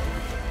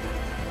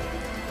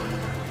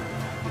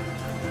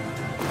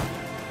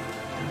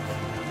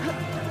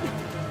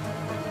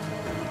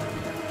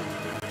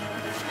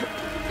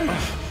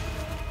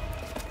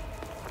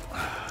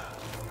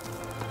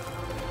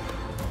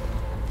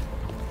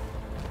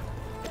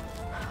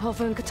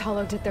 Alpha and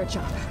Catalo did their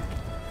job.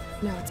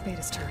 Now it's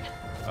Beta's turn.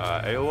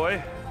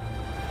 Aloy?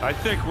 I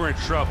think we're in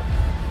trouble.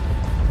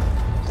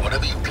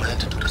 Whatever you plan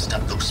to do to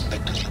stop those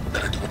specters, you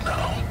better do it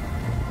now.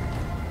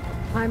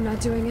 I'm not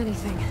doing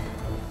anything.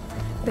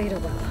 Beta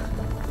will.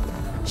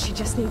 She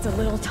just needs a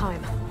little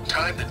time.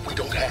 Time that we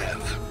don't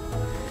have.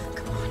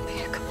 Come on,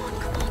 Beta, come on,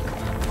 come on,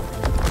 come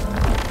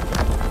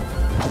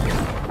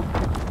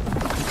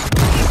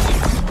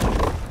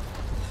on.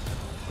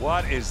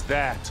 What is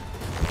that?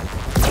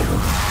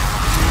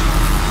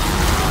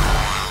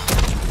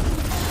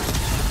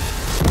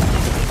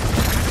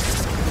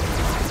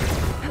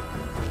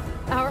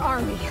 Our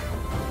army.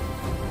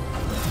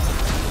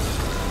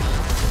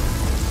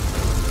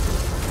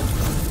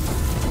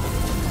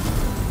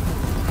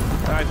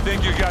 I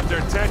think you got their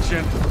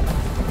attention.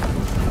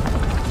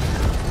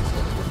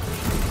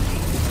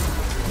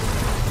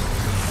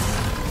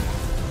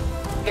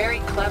 Very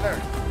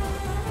clever.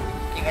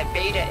 You had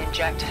Beta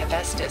inject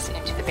Hephaestus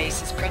into the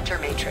base's printer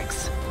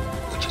matrix.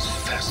 Which is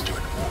faster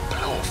and more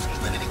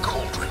powerful than any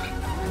cauldron.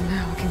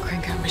 Now we can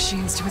crank out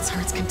machines to its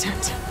heart's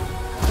content.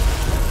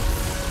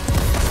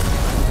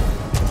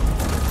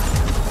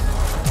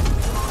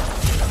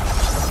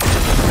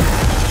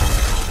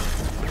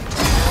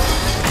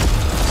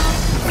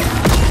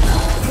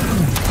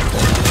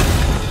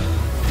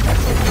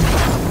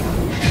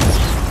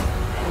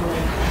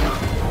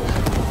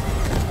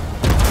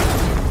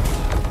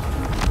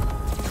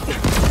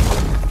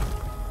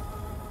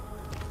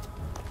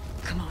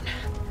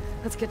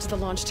 Let's get to the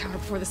launch tower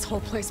before this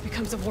whole place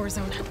becomes a war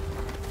zone.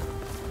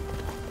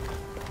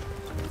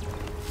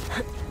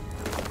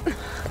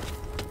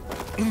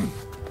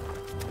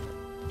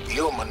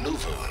 Your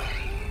maneuver,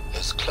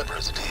 as clever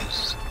as it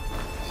is,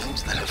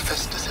 means that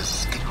Hephaestus has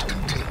escaped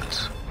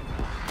containment.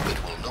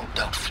 It will no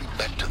doubt flee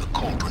back to the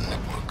Cauldron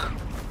network.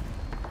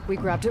 We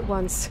grabbed it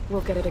once,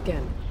 we'll get it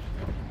again.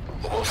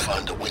 Or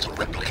find a way to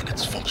replicate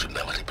its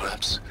functionality,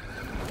 perhaps.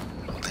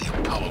 The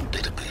Apollo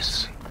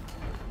database.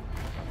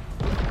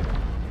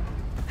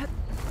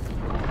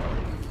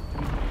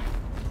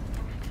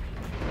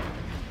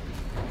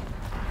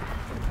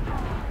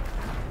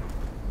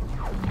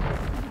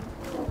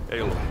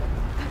 Aloy,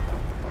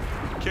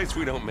 in case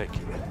we don't make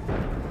it,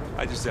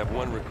 I just have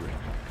one regret.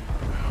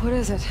 What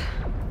is it?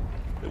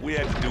 That we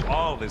had to do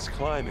all this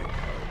climbing.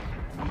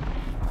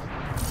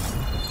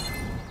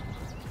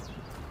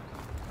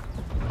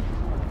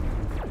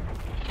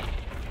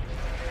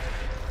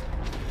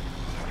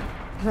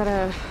 That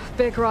a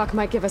big rock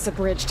might give us a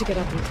bridge to get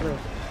up and through.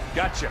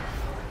 Gotcha.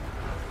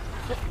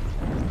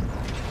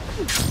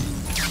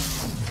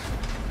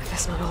 I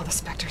guess not all the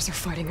Spectres are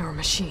fighting our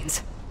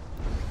machines.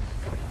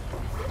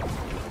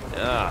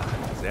 Ah,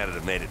 that'd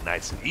have made it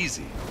nice and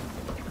easy.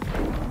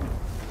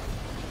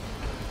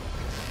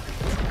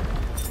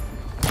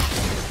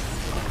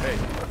 Hey.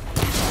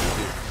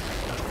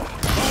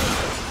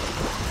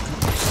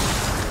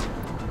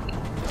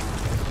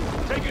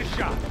 Take a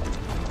shot.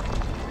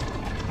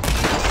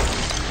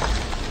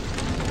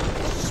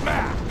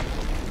 Smack!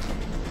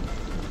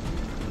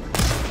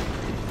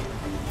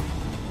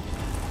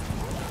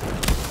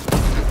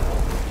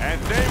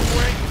 And they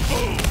went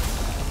boom!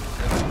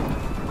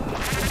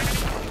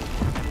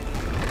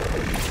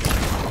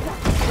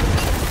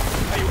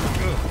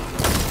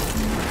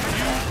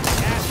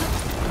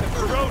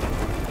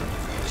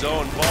 Zoe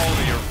and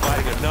Baldy are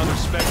fighting another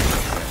Spectre.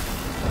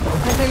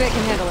 I think they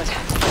can handle it.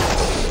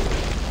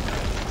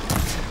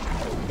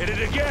 It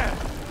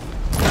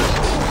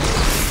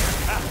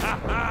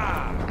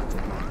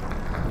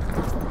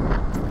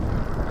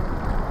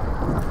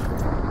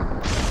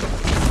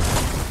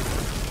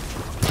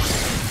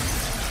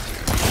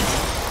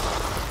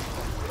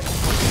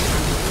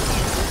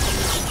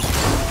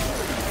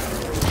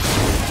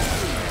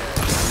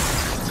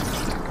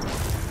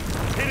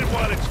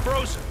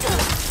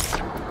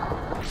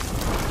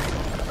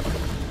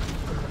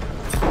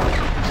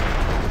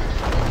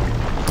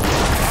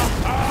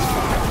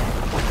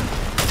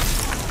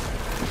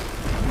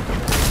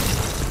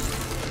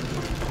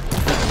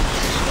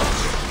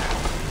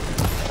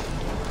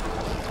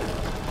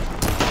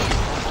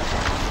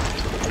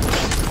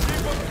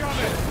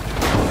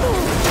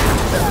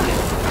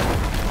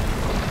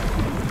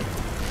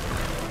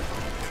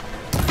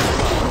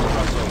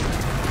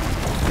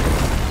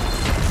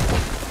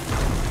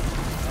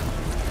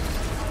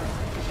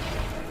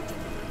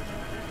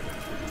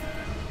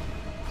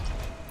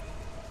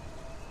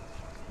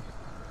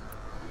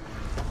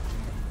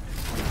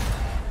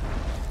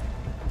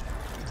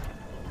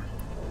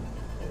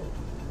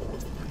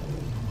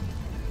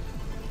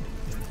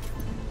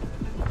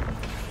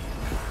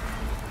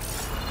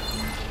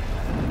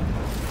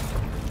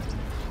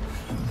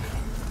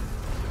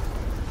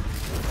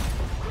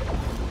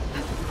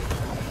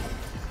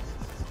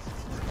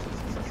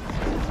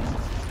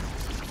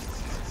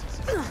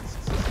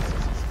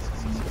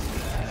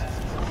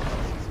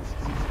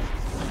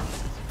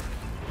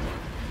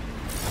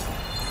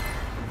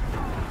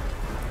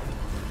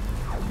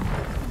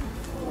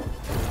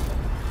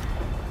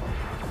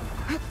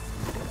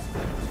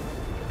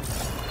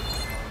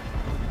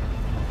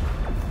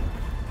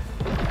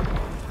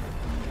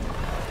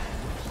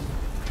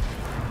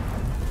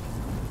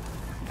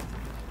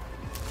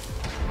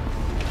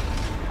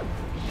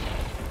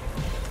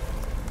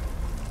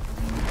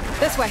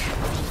This way.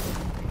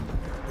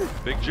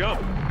 Big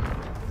jump.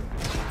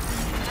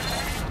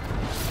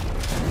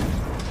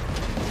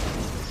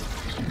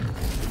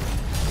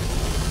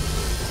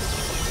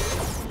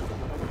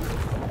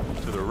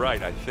 To the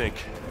right, I think.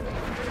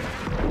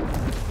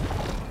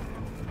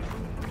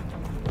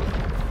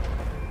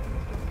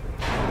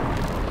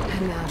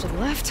 And now to the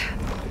left.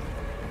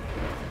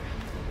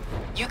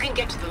 You can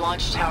get to the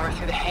launch tower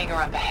through the hangar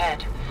up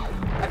ahead.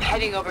 I'm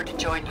heading over to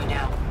join you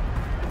now.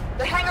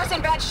 The hangar's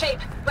in bad shape,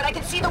 but I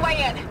can see the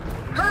way in.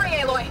 Hurry,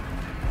 Aloy!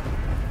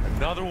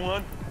 Another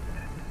one?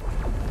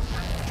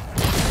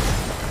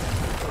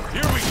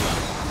 Here we go!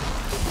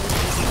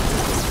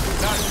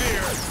 Not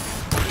fear!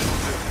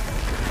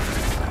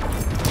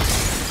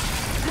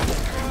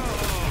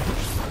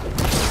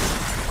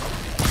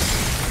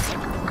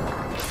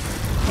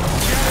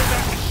 Shatter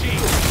that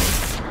machine!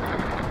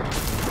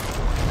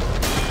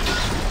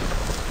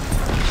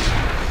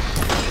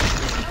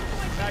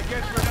 I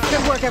guess we're not...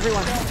 Good work,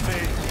 everyone.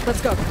 Let's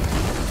go. Over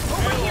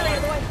here,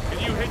 Aloy! Can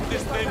you hit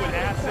this thing with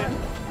acid?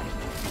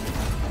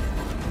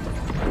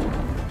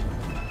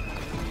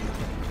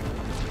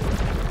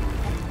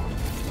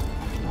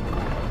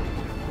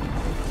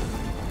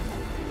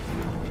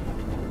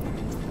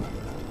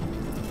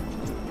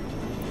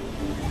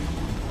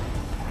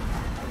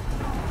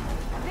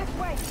 This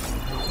way!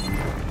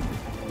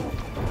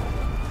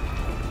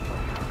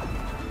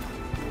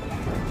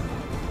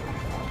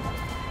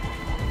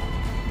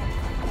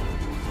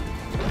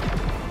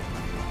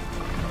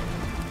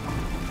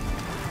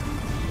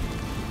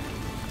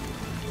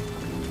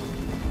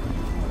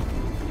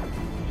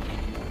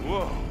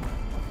 Whoa.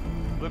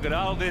 Look at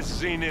all this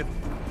Zenith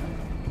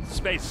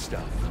space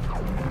stuff.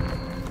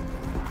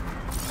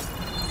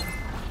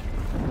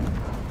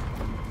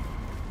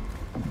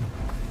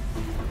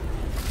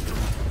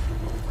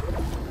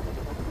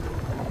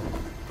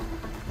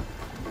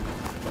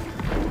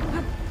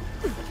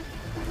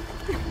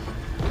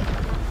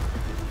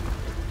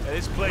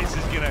 This place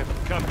is gonna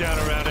come down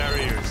around our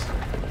ears.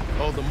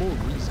 All the more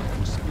reason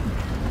for speed.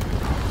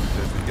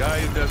 There's the guy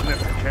who doesn't have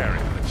to carry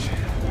much.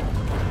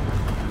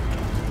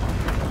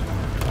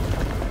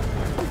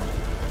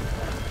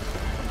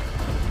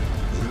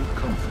 They'll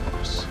come for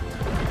us.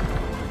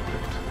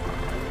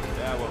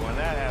 Yeah, well, when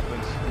that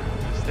happens,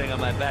 this thing on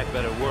my back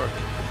better work.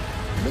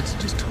 Let's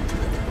just hope that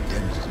the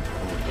damage isn't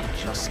all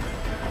just.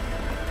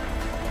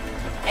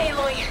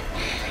 Aloy,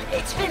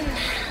 it's been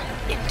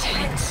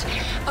intense.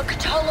 A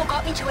Catalo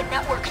got me to a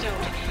network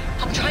node.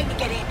 I'm trying to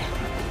get in.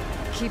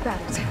 Keep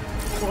at it.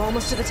 We're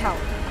almost to the tower.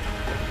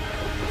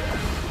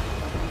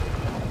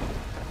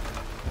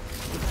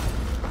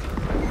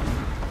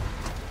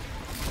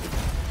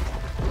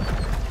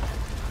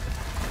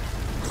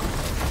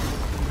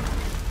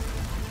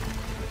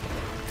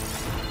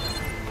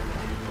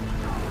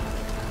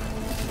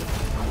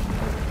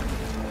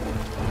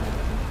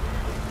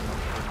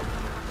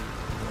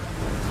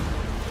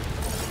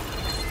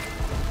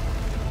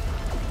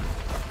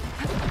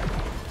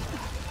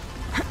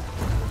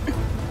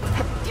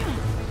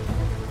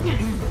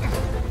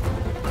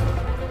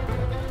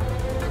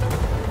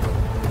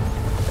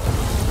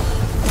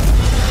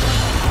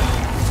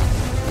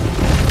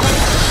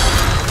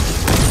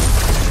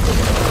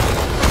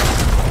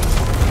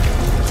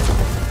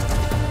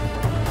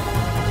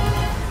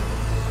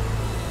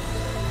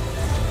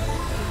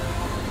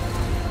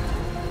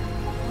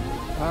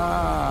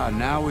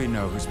 Now we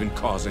know who's been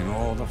causing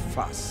all the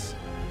fuss.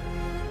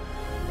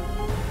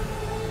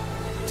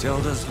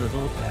 Tilda's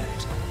little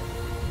pet.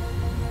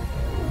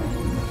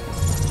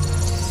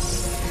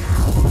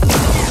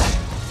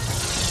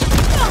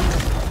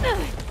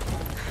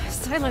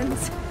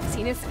 Silence.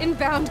 Zenith's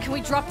inbound. Can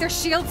we drop their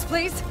shields,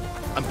 please?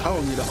 I'm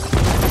powering it up.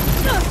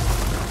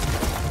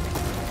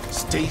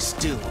 Stay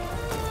still.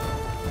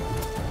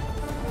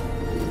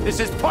 This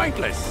is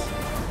pointless!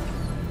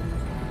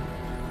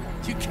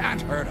 You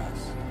can't hurt us.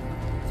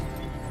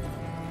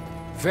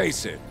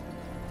 Face it,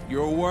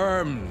 you're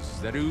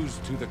worms that ooze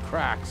through the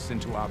cracks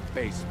into our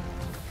basement.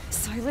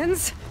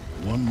 Silence?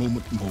 One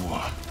moment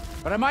more.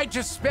 But I might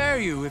just spare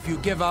you if you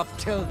give up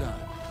Tilda.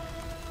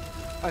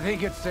 I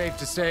think it's safe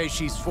to say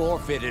she's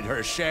forfeited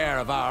her share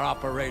of our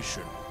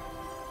operation.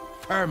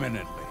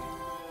 Permanently.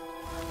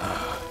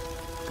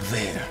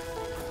 There.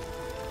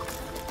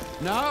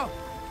 No?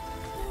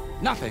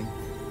 Nothing?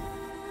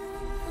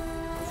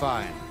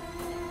 Fine.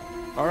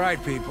 All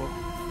right, people.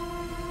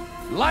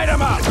 Light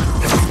 'em up!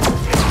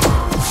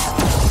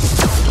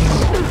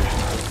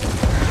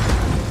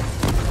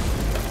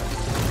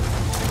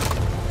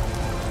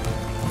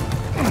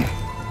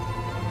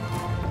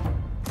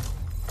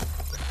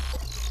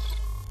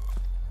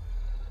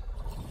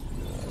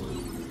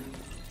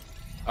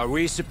 Are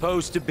we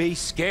supposed to be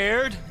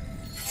scared?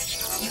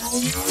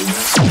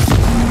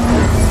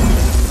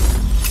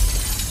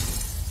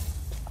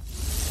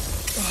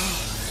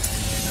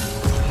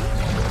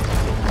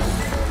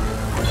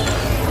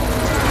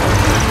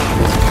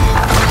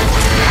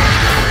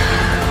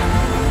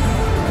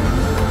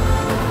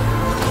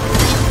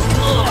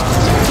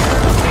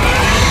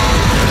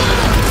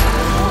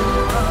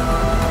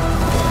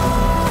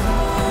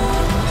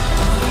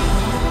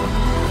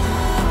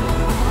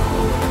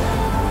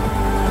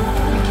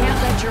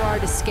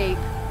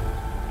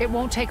 It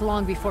won't take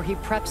long before he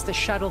preps the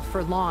shuttle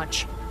for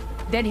launch.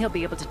 Then he'll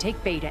be able to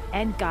take Beta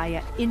and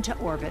Gaia into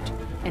orbit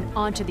and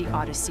onto the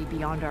Odyssey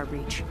beyond our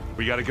reach.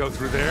 We gotta go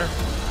through there? I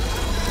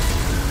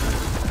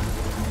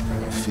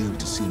failed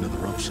to see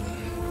another option.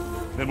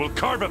 Then we'll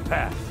carve a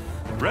path.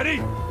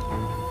 Ready?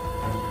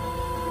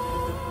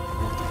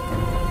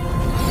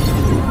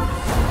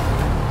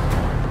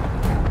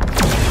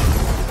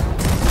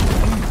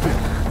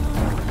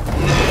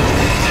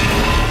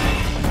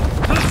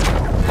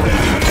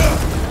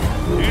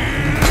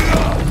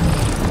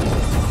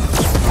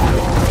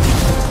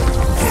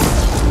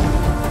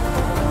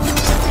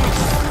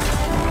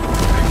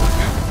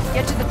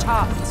 Get to the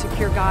top and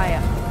secure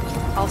Gaia.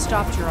 I'll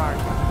stop Gerard.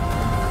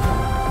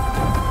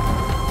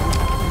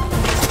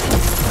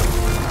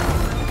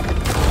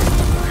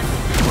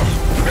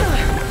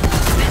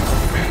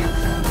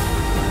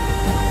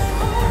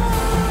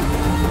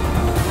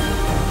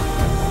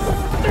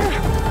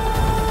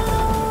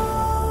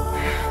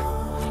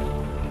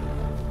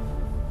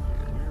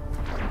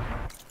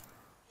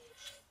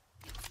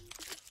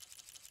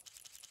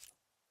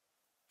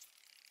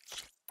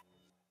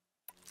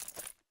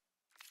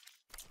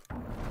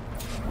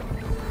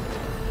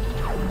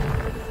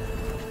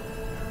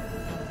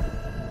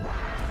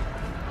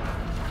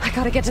 I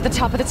gotta get to the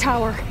top of the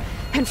tower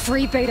and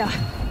free Beta.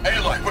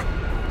 Aloy, what?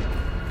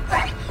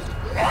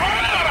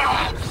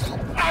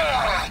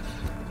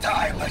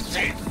 Time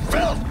machine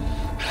filth!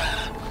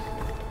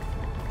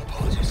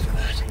 Apologies for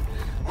that.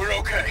 We're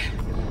okay.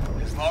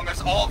 As long as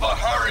Alva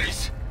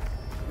hurries.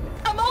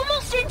 I'm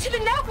almost into the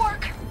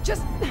network!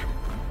 Just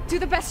do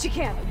the best you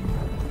can.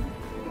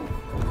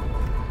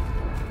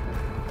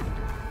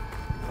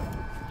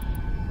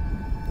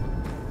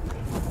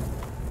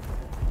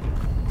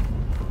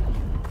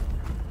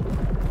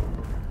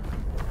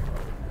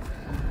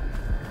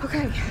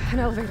 Okay, an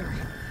elevator.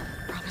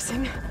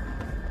 Promising.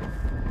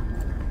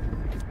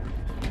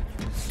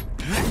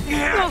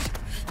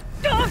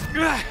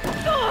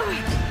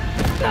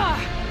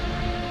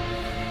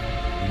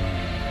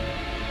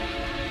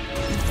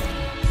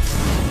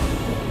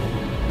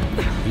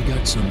 We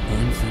got some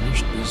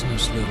unfinished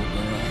business, little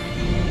girl.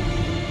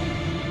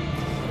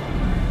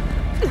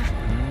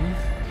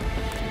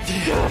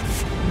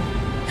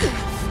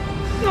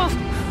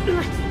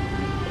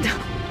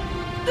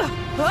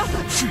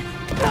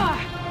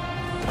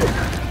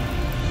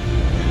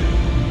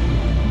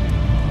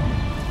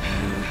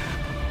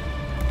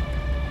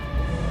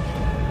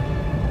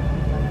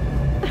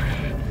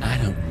 I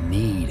don't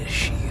need a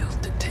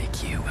shield to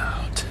take you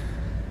out.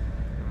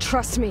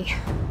 Trust me,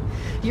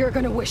 you're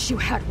gonna wish you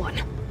had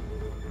one.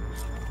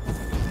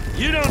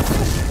 You don't...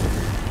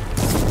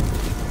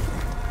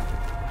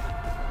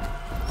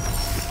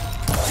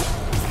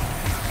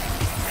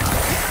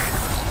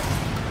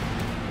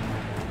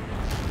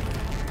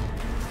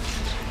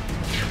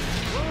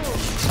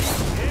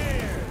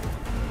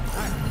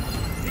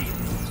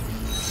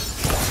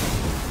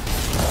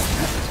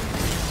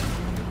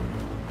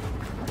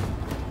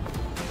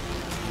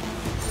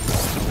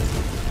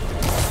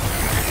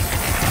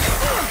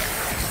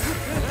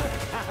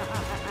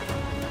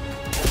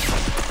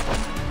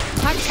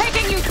 I'm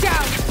taking you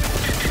down!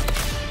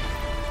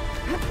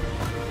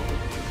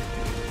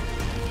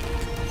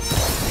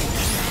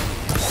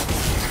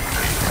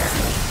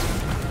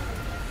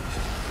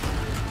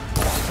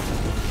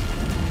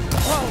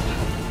 Whoa!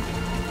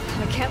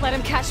 I can't let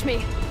him catch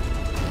me.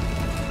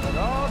 But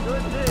all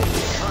good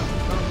things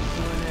must come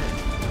to an end.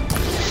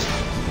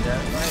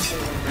 That right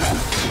there.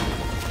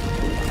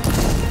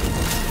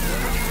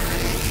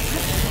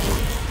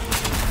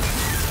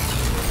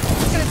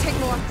 It's gonna take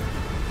more.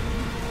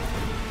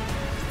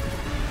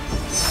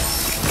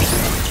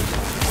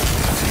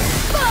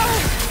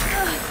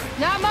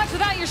 Not much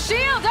without your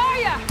shield, are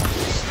ya?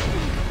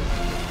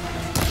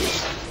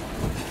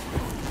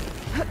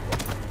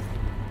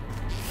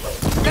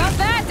 Felt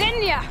that,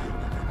 didn't ya?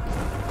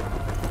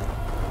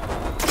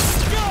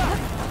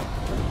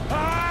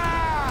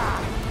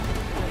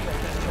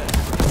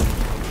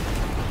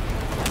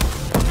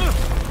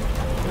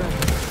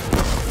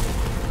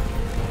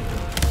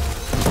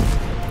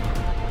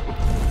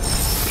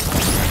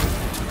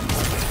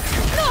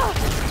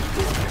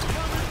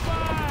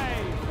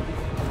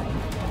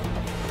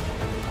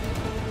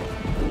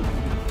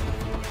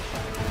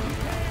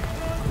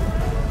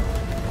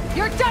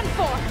 You're done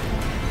for!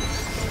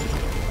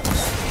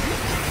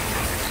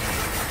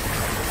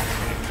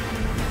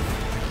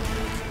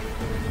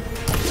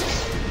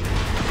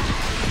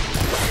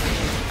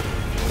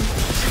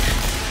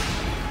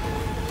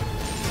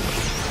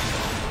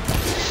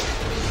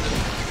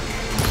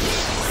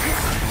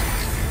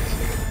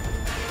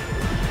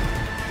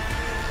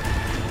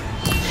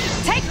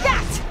 Take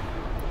that!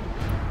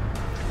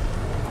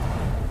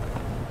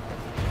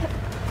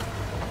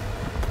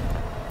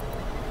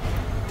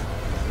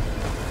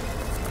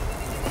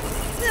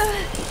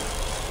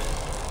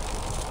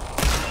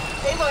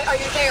 Aloy, are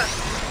you there?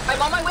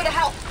 I'm on my way to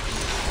help.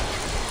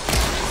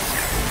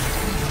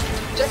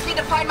 Just need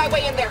to find my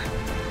way in there.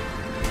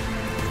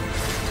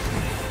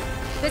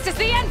 This is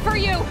the end for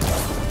you!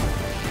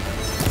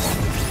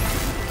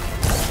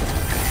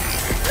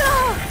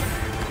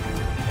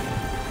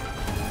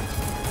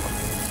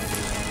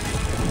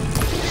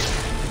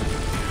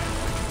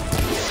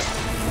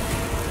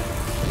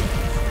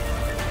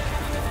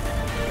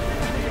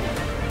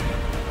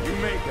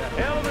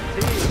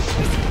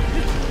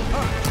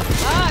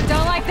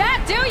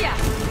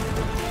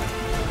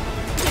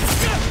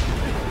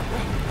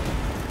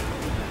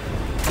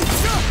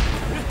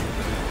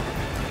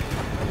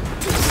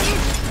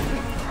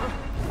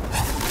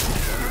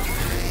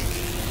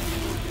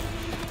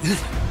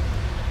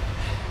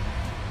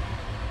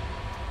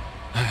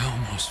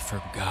 almost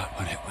forgot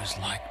what it was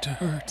like to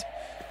hurt.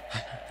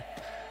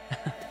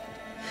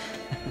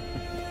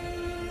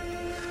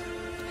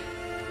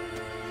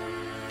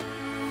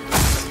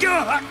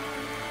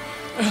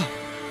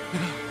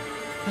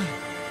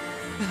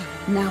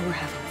 Now we're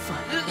having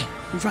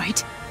fun,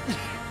 right?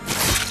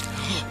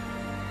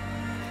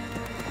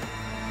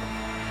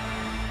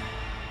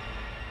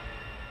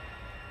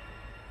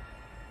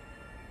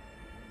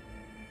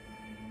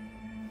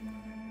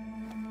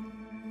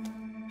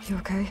 You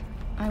okay?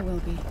 I will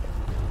be.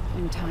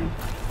 In time.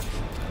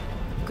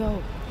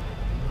 Go.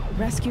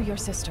 Rescue your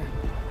sister.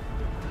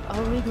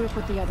 I'll regroup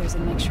with the others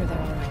and make sure they're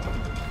all right.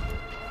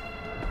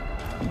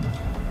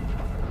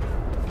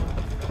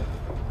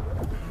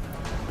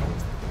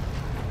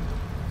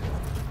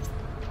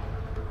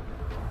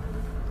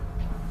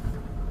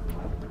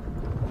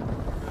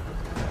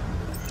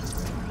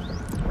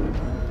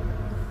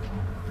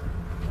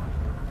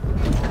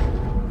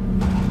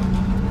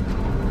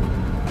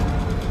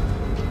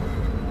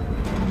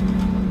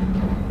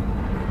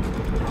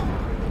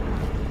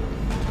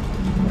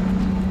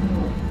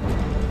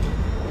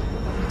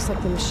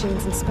 The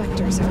machine's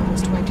inspectors have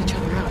almost wiped each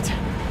other out.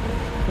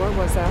 What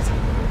was that?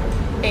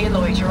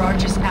 Aloy, Gerard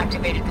just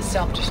activated the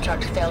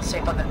self-destruct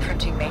failsafe on the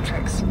printing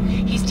matrix.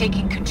 He's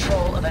taking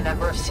control of a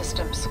number of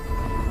systems.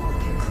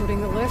 Including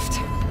the lift?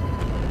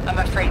 I'm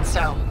afraid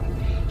so.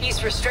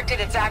 He's restricted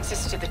its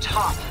access to the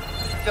top.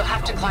 You'll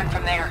have to climb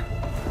from there.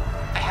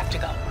 I have to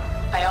go.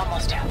 I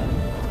almost have.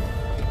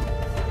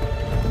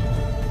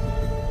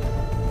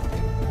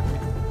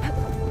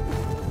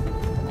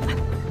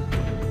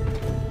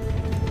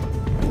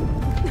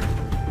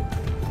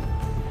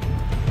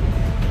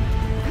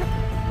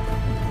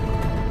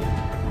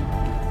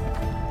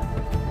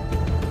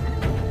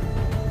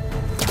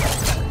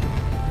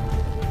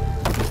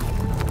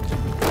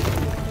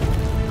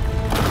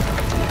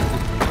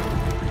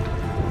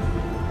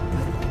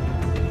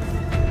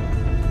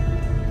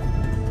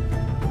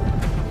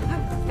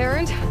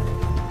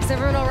 Is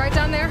everyone all right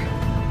down there?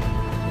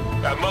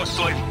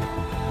 Mostly.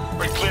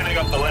 We're cleaning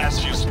up the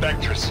last few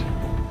specters.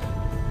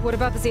 What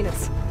about the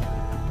Zeniths?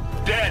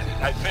 Dead,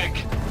 I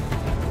think.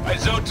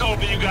 Zoe told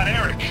me you got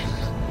Eric.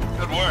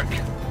 Good work.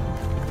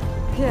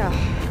 Yeah.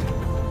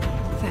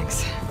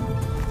 Thanks.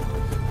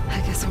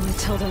 I guess only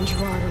Tilda and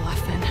Gerard are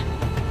left then.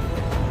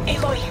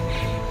 Aloy,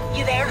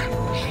 you there?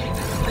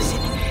 Listen,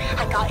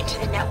 I got into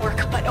the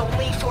network, but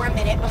only for a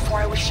minute before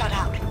I was shut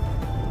out.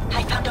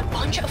 I found a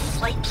bunch of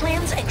flight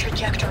plans and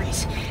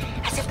trajectories,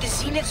 as if the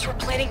Zeniths were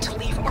planning to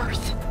leave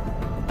Earth.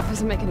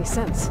 Doesn't make any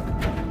sense.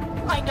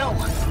 I know,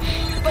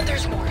 but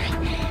there's more.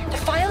 The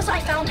files I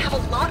found have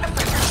a lot of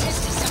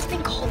references to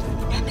something called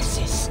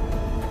Nemesis.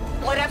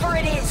 Whatever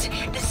it is,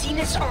 the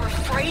Zeniths are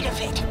afraid of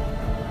it.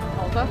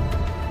 Alva?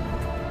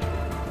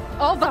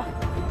 Alva!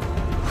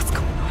 What's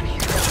going on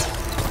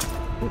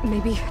here?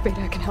 Maybe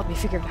Beta can help me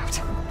figure it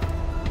out.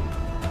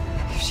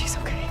 If she's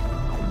okay.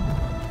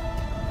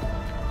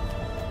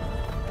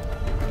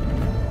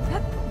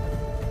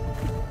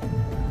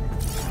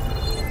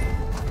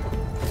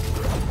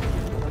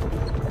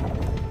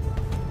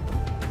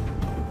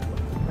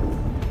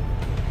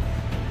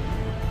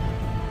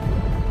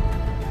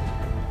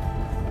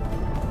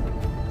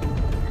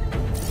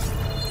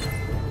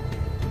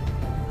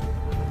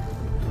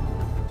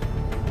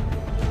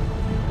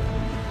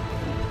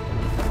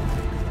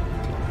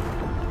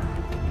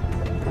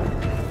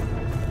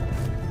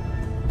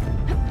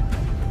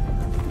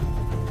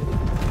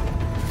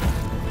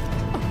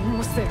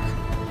 There.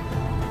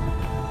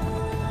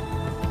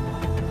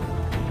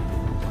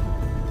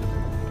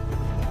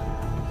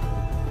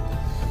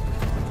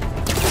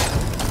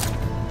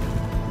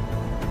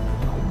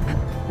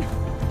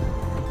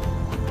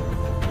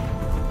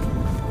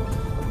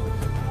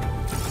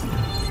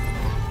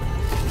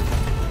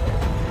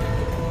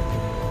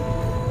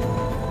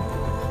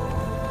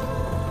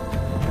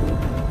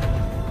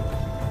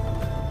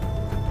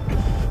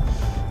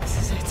 This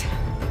is it.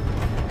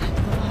 End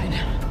of the line.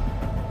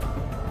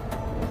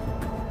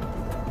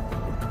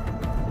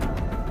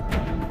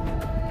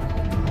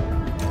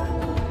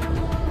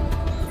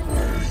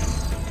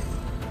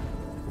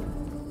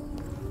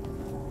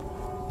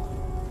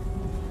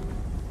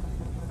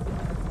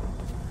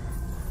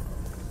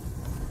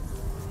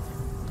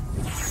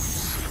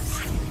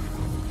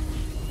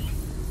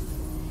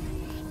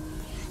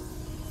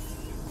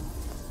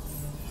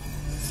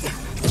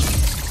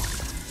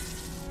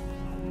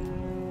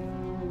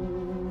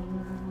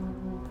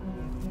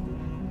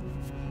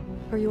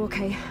 Are you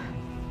okay?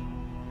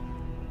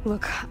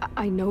 Look,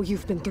 I know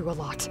you've been through a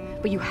lot,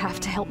 but you have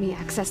to help me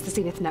access the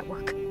Zenith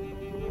network.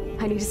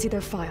 I need to see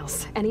their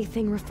files.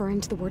 Anything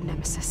referring to the word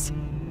Nemesis.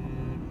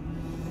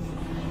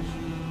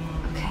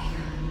 Okay.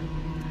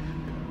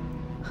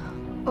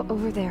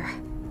 Over there.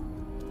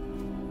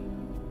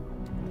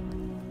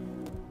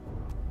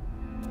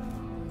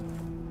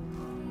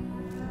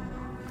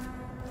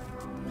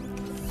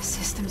 The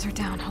systems are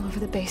down all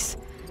over the base.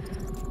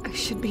 I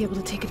should be able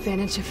to take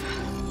advantage of...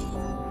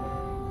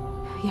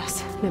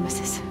 Yes,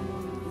 Nemesis.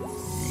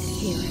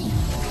 Here.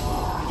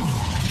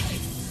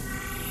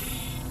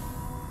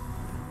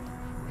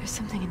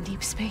 something in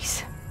deep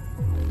space.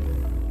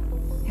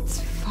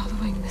 It's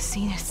following the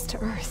Zeniths to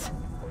Earth.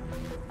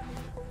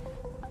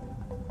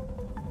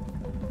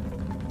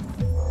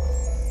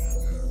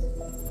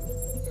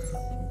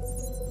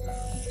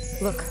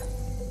 Look.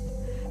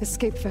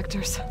 Escape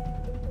vectors.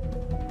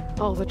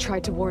 Alva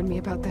tried to warn me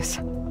about this.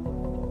 The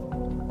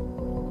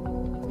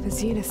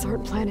Zeniths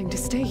aren't planning to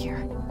stay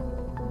here.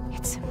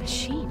 It's a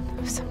machine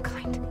of some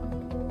kind.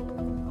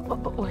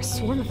 Or a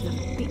swarm of them.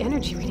 The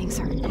energy readings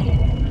are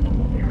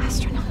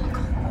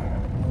astronomical.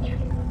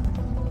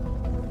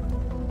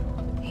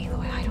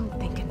 Aloy, I don't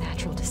think a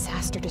natural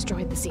disaster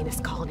destroyed the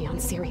Zenith colony on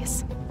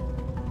Sirius.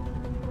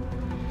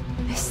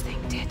 This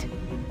thing did.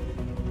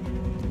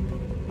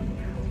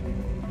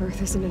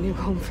 Earth isn't a new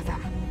home for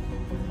them.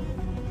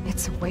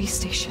 It's a way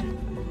station.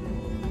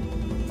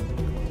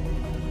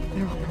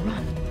 They're on the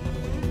run.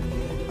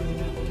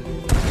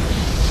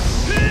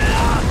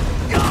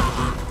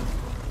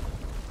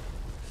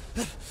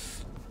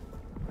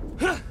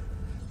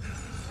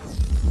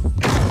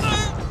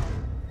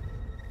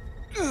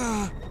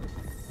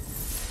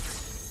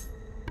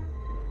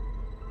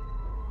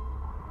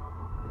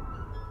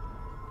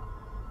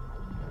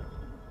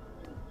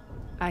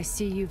 I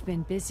see you've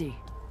been busy.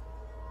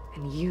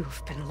 And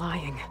you've been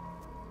lying.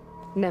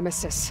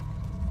 Nemesis,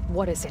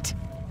 what is it?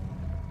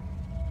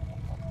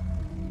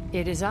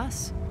 It is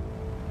us.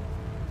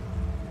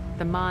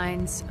 The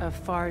minds of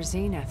Far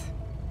Zenith.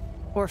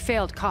 Or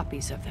failed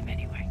copies of them,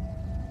 anyway.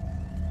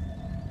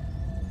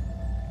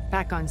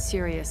 Back on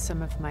Sirius,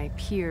 some of my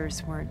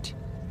peers weren't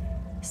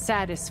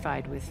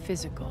satisfied with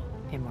physical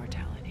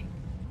immortality.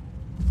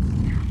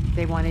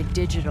 They wanted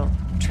digital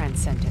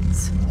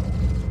transcendence.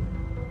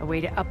 A way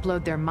to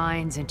upload their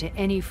minds into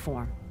any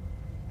form,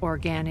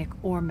 organic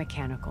or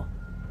mechanical.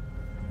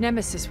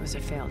 Nemesis was a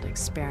failed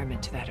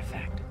experiment to that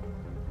effect.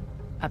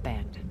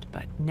 Abandoned,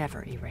 but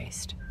never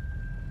erased.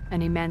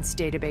 An immense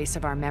database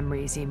of our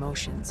memories,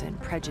 emotions, and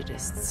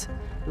prejudices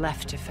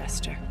left to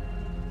fester.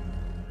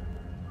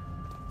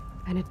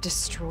 And it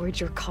destroyed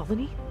your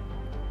colony?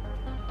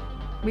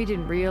 We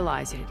didn't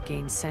realize it had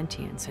gained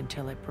sentience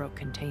until it broke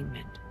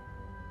containment.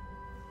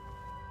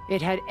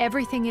 It had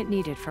everything it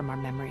needed from our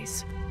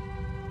memories.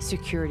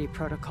 Security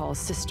protocols,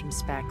 system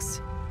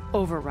specs,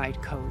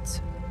 override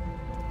codes.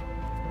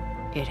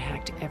 It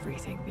hacked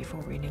everything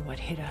before we knew what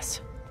hit us.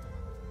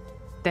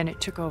 Then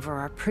it took over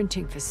our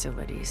printing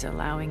facilities,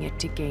 allowing it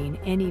to gain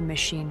any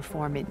machine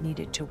form it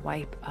needed to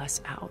wipe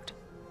us out.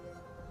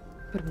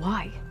 But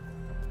why?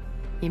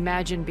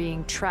 Imagine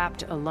being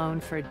trapped alone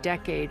for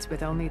decades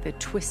with only the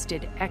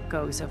twisted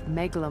echoes of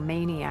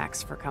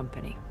megalomaniacs for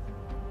company.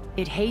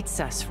 It hates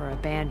us for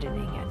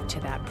abandoning it to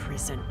that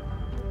prison.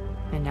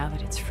 And now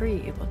that it's free,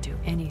 it will do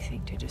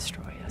anything to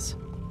destroy us,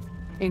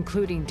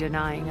 including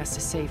denying us a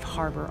safe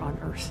harbor on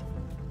Earth.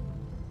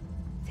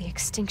 The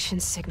extinction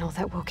signal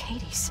that woke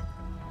Hades.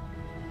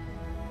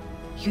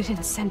 You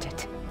didn't send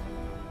it.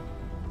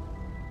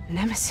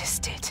 Nemesis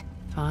did.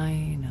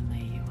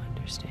 Finally, you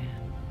understand.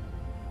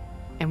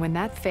 And when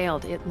that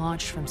failed, it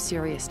launched from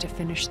Sirius to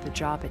finish the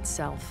job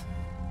itself.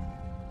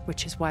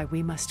 Which is why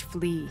we must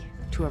flee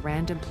to a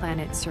random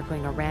planet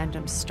circling a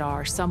random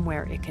star,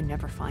 somewhere it can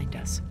never find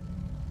us.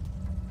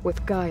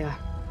 With Gaia,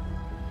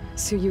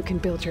 so you can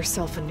build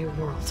yourself a new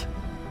world.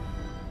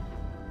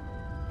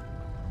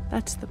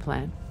 That's the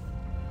plan.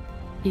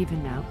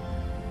 Even now.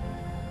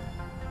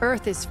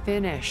 Earth is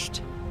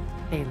finished,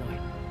 Aloy.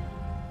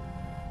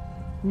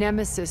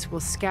 Nemesis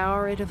will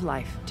scour it of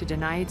life to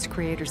deny its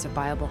creators a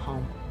viable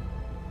home.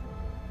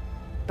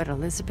 But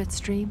Elizabeth's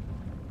dream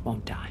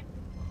won't die.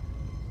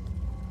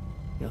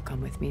 You'll come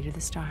with me to the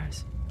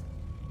stars.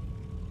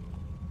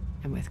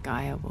 And with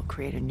Gaia, we'll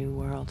create a new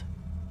world.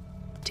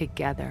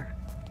 Together,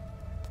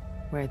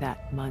 where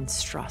that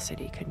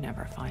monstrosity could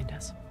never find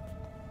us.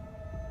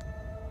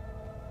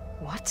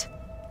 What?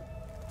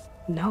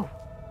 No.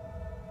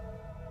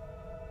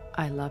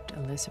 I loved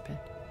Elizabeth.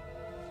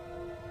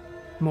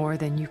 More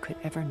than you could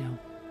ever know.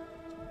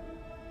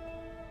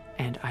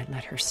 And I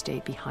let her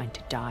stay behind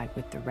to die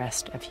with the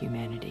rest of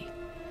humanity.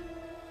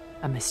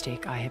 A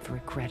mistake I have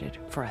regretted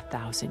for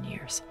 1,000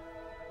 years.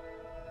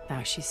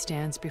 Now she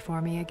stands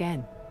before me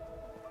again.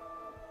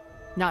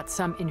 Not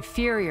some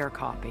inferior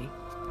copy,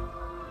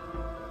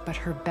 but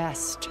her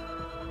best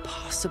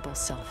possible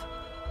self.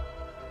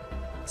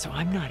 So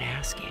I'm not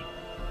asking.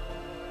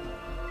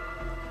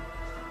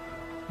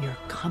 You're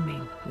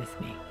coming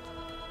with me.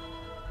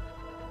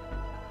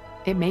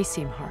 It may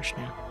seem harsh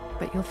now,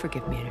 but you'll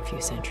forgive me in a few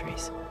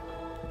centuries.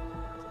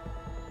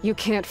 You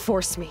can't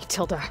force me,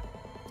 Tilda.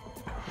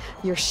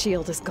 Your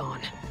shield is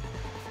gone.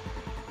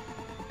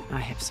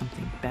 I have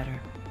something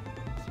better.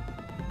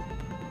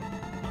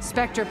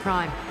 Spectre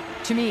Prime,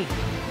 to me.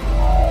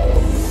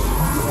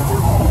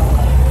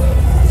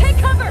 Take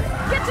cover!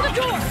 Get to the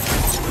door!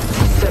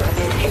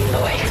 Submit,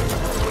 Aloy.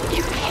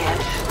 You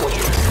can't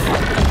win.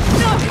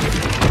 No!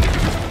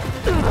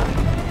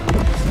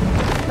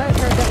 I've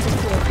heard that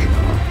before.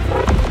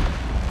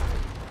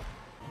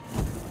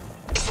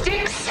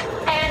 Sticks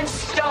and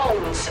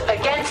stones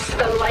against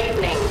the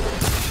lightning.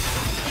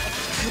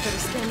 You better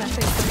scan that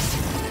thing first.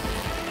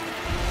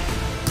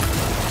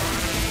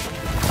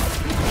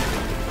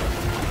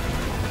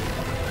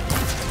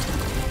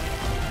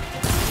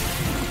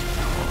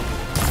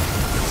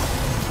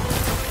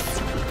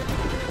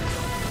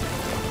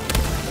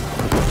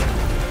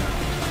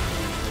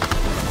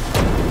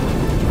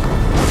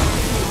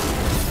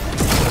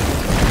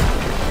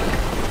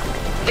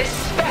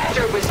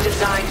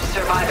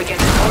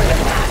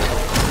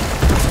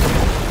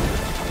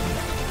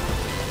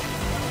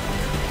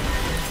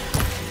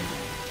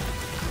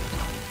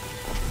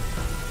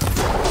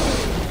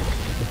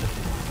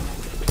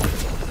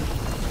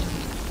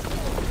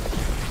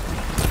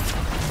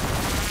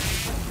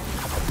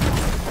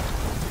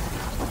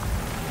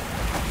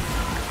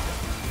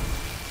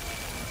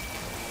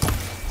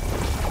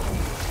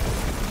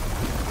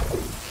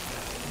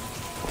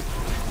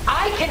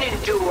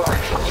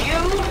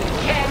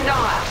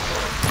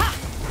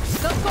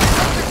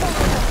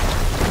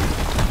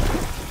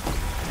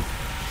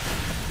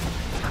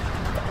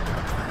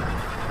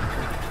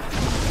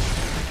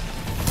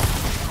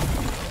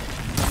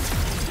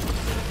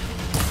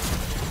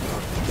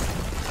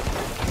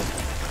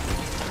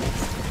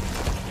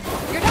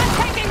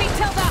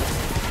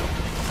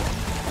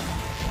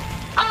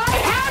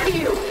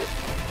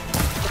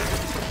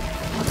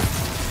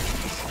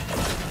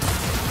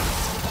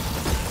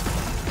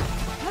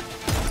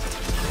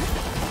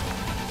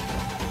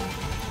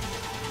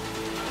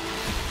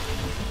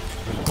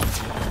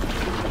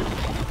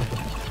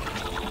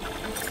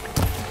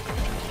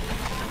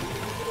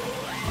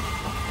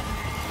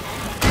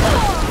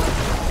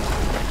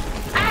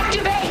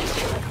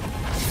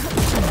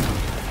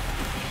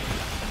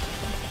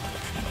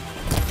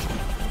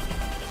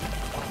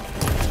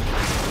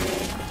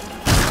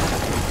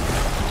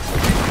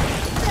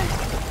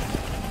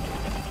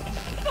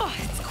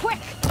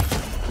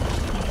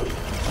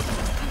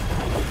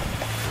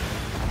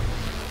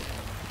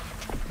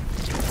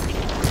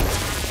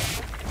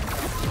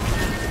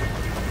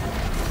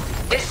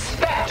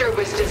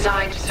 was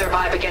designed to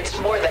survive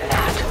against more than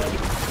that.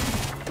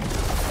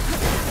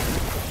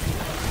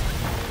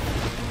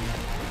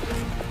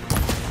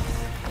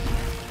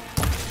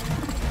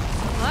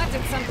 Well, that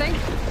did something.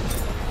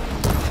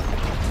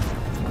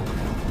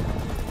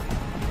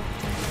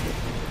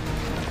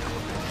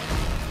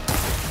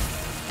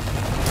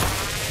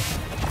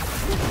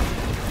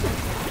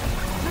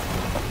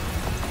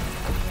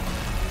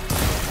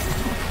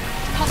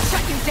 I'll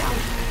shut you down.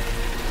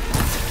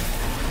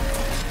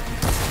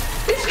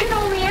 This can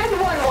only end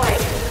one way.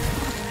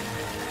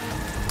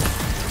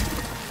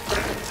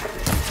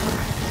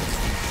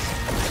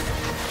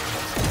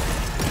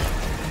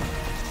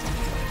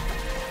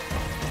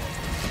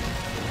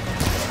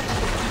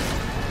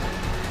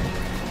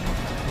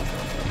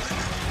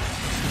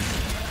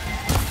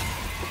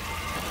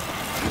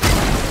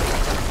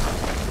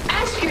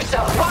 Ask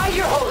yourself why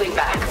you're holding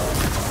back.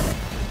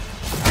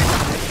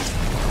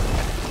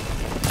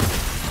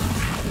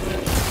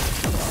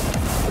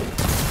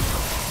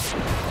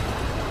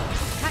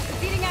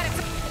 Eating at it.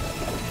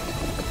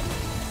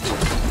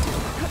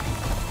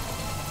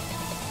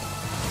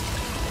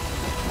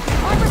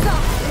 Armor's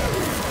up.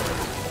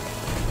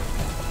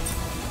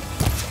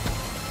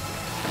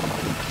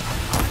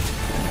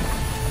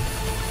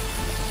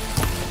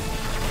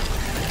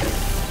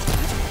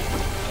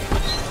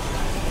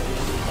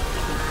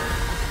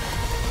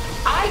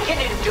 I can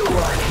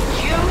endure.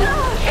 You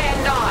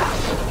cannot.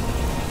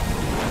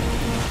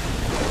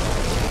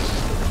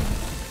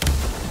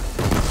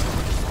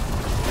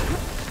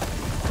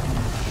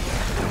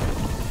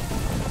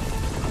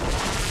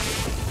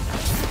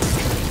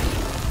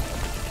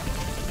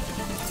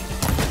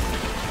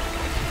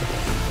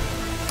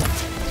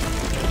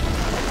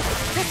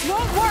 This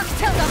won't work,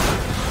 Tilda.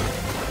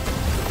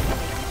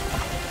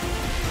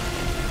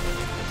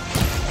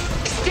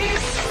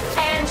 Sticks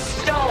and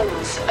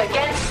stones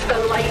against the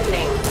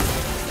lightning.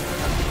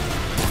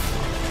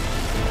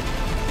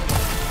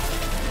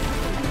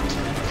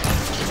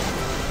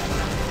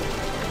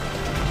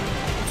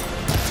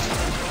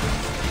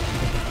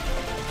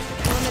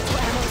 Elemental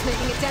ammo's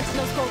making a dent in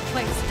those gold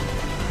plates.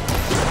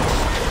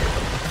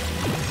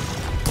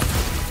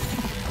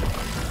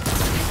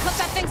 Cut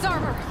that thing's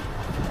armor.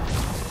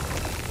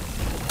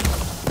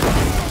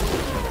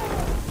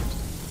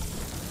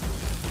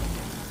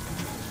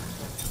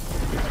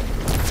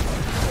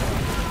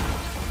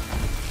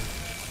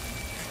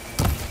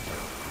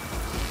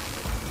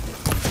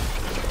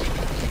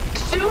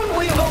 Soon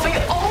we will be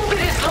all that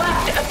is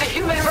left of the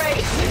human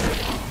race.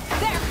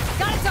 There,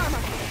 got its armor.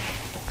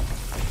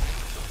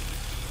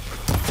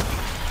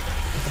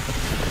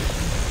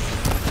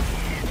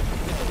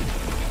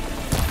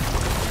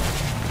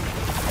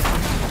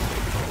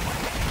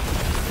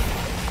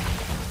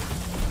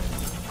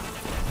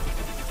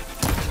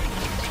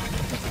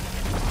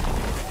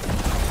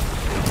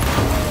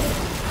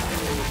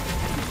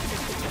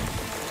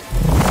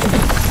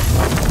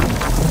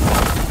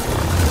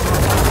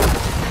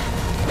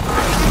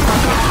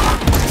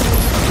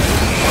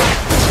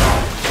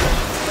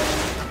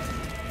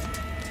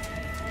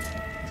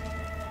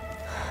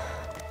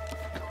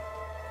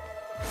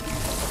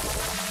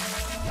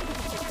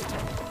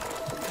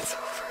 It's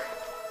over.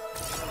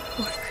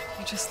 Why couldn't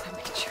you just let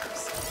me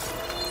choose?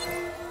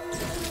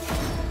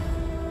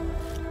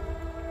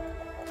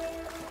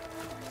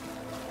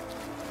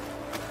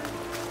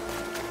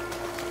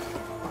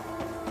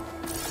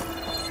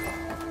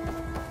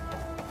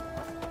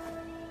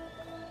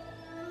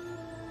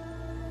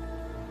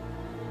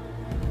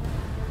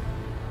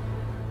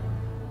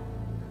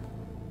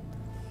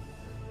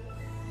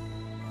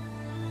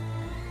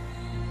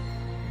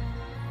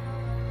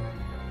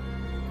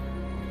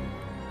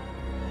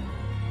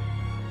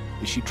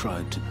 She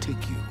tried to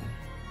take you.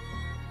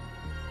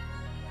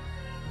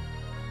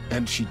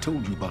 And she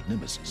told you about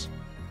Nemesis.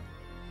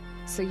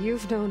 So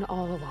you've known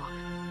all along.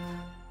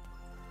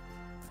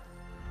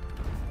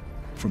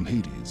 From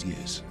Hades,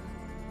 yes.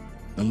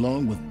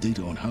 Along with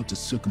data on how to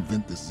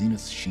circumvent the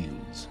Zenith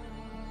shields.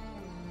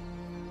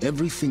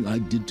 Everything I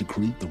did to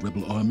create the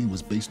Rebel Army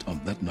was based on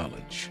that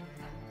knowledge.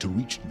 To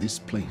reach this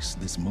place,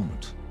 this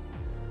moment.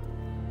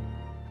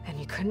 And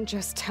you couldn't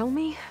just tell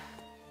me?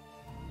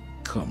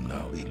 Come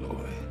now,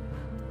 Aloy.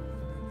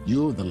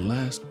 You're the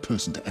last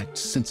person to act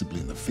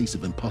sensibly in the face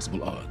of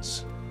impossible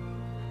odds.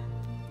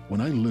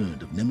 When I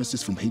learned of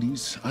Nemesis from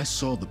Hades, I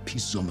saw the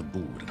pieces on the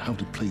board and how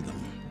to play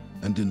them.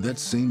 And in that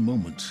same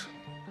moment,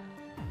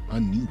 I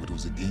knew it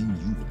was a game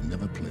you would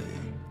never play.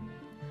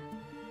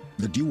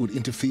 That you would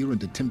interfere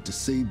and attempt to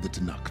save the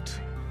Tenakth.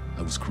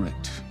 I was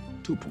correct,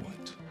 to a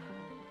point.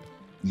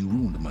 You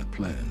ruined my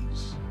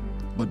plans,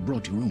 but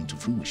brought your own to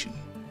fruition.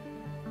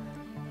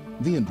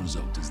 The end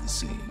result is the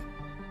same.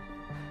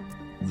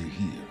 We're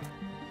here.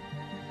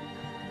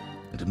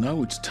 And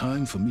now it's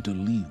time for me to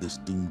leave this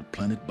doomed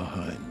planet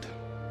behind.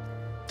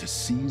 To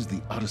seize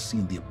the Odyssey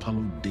and the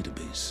Apollo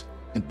database,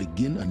 and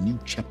begin a new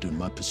chapter in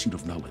my pursuit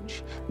of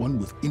knowledge, one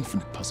with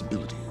infinite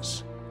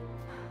possibilities.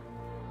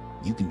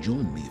 You can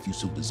join me if you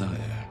so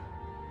desire.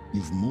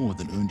 You've more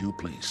than earned your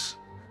place.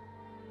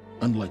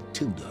 Unlike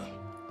Tilda,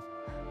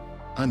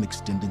 I'm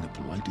extending a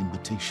polite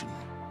invitation.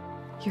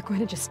 You're going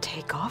to just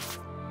take off?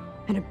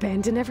 And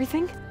abandon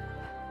everything?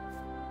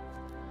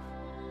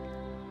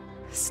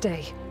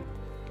 Stay.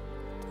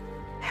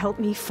 Help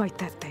me fight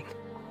that thing.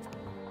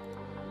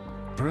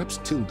 Perhaps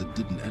Tilda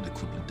didn't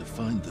adequately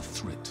define the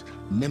threat.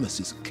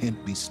 Nemesis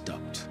can't be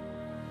stopped.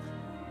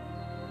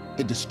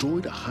 It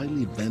destroyed a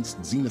highly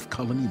advanced Zenith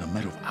colony in a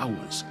matter of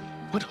hours.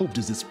 What hope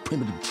does this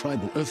primitive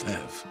tribal Earth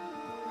have?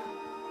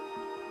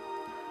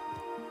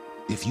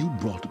 If you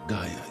brought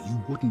Gaia,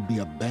 you wouldn't be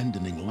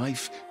abandoning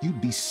life, you'd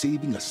be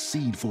saving a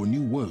seed for a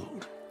new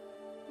world.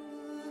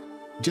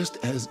 Just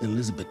as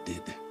Elizabeth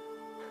did.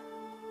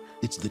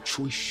 It's the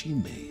choice she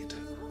made.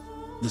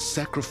 The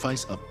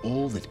sacrifice of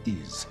all that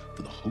is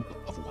for the hope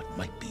of what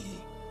might be.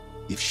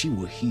 If she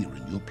were here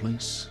in your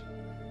place,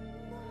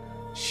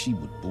 she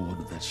would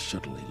board that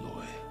shuttle,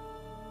 Aloy.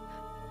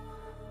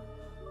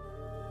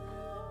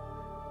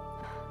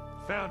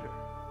 Found her.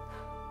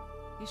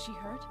 Is she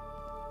hurt?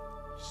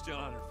 Still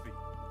on her feet.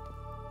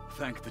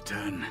 Thank the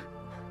Ten.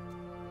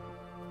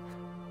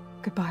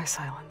 Goodbye,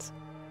 Silence.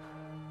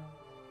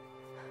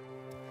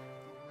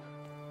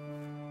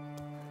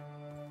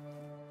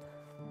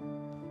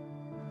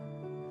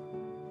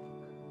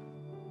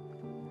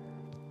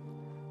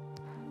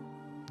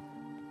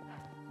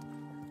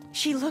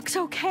 She looks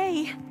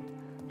okay.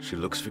 She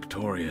looks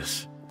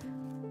victorious.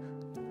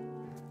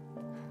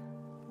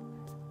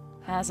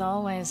 As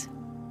always.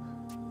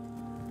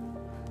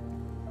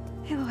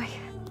 Aloy.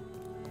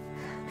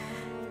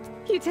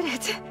 You did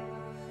it.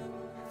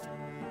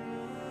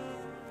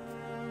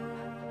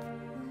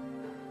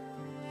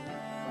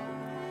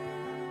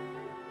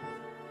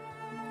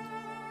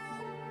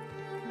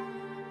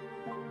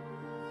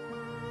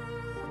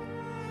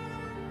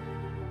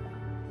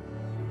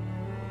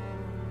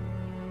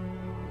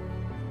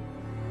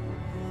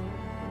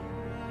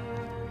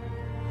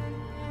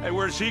 Hey,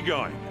 where's he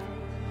going?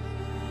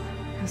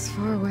 As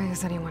far away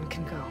as anyone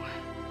can go.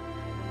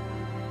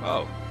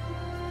 Oh.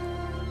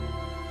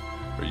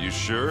 Are you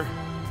sure?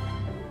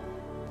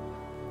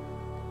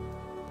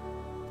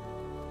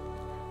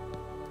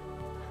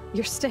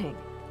 You're staying.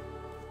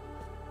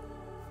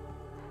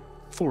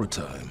 For a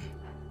time.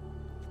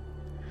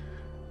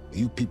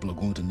 You people are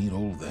going to need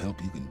all of the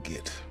help you can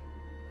get.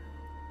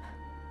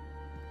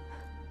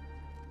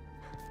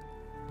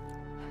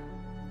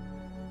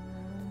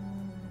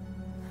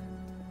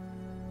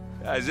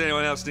 Does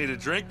anyone else need a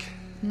drink?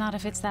 Not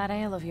if it's that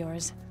ale of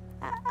yours.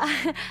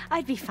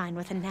 I'd be fine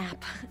with a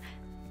nap.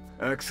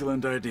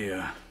 Excellent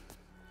idea.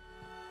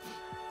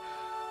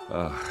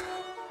 I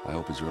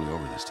hope it's really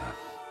over this time.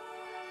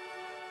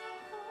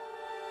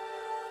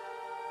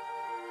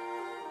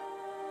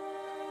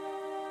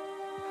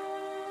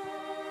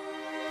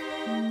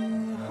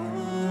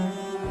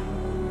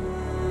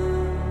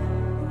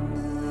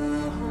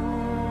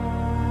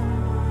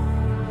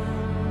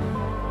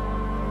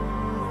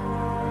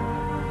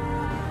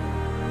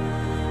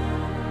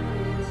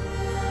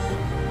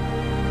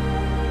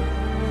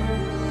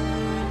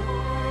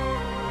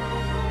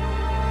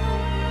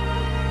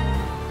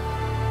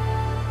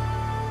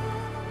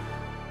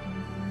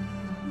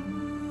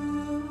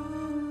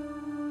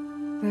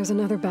 There's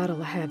another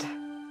battle ahead,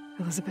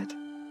 Elizabeth.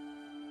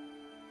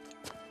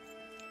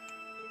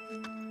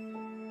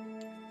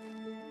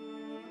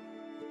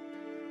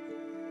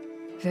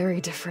 Very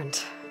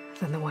different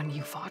than the one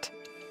you fought.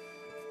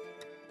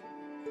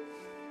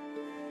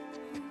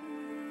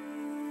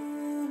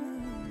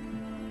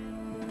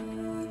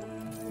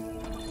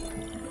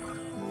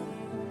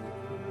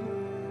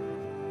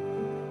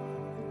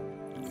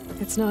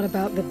 It's not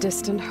about the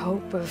distant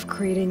hope of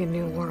creating a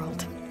new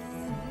world.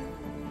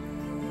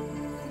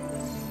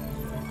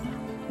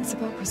 It's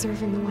about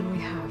preserving the one we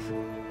have.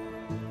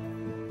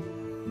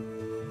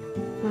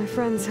 My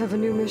friends have a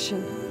new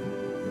mission.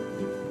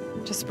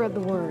 To spread the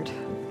word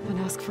and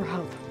ask for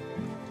help.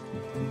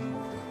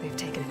 They've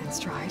taken it in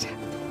stride.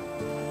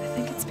 I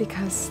think it's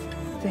because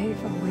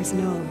they've always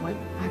known what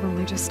I've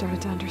only just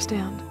started to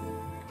understand.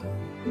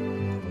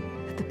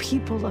 That the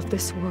people of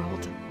this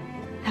world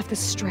have the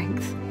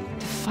strength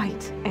to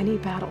fight any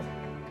battle.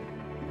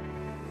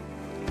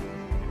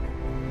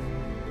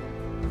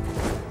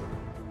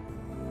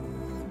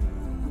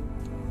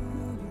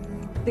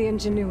 The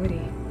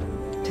ingenuity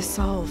to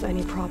solve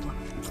any problem.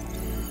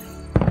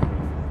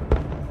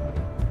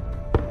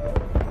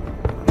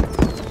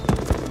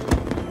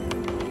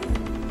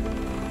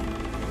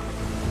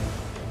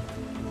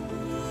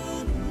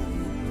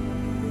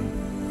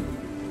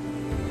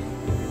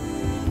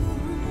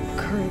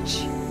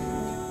 Courage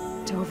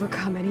to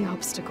overcome any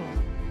obstacle.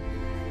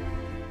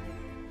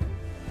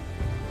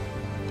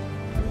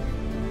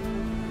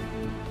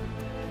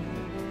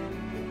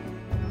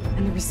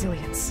 And the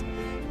resilience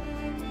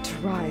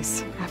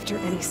rise after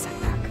any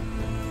setback.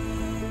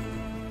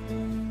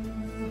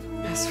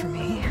 As for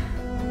me,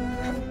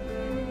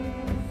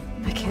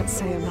 I can't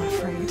say I'm not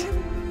afraid.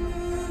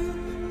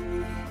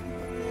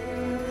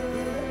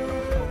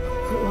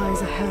 What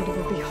lies ahead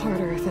will be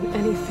harder than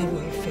anything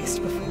we've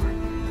faced before.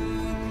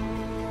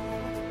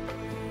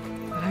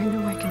 But I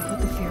know I can put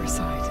the fear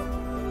aside.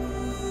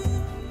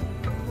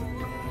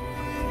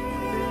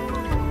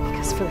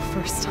 happiness for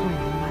the first time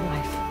in my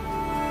life.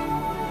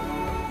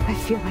 I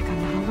feel like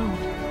I'm not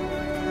alone.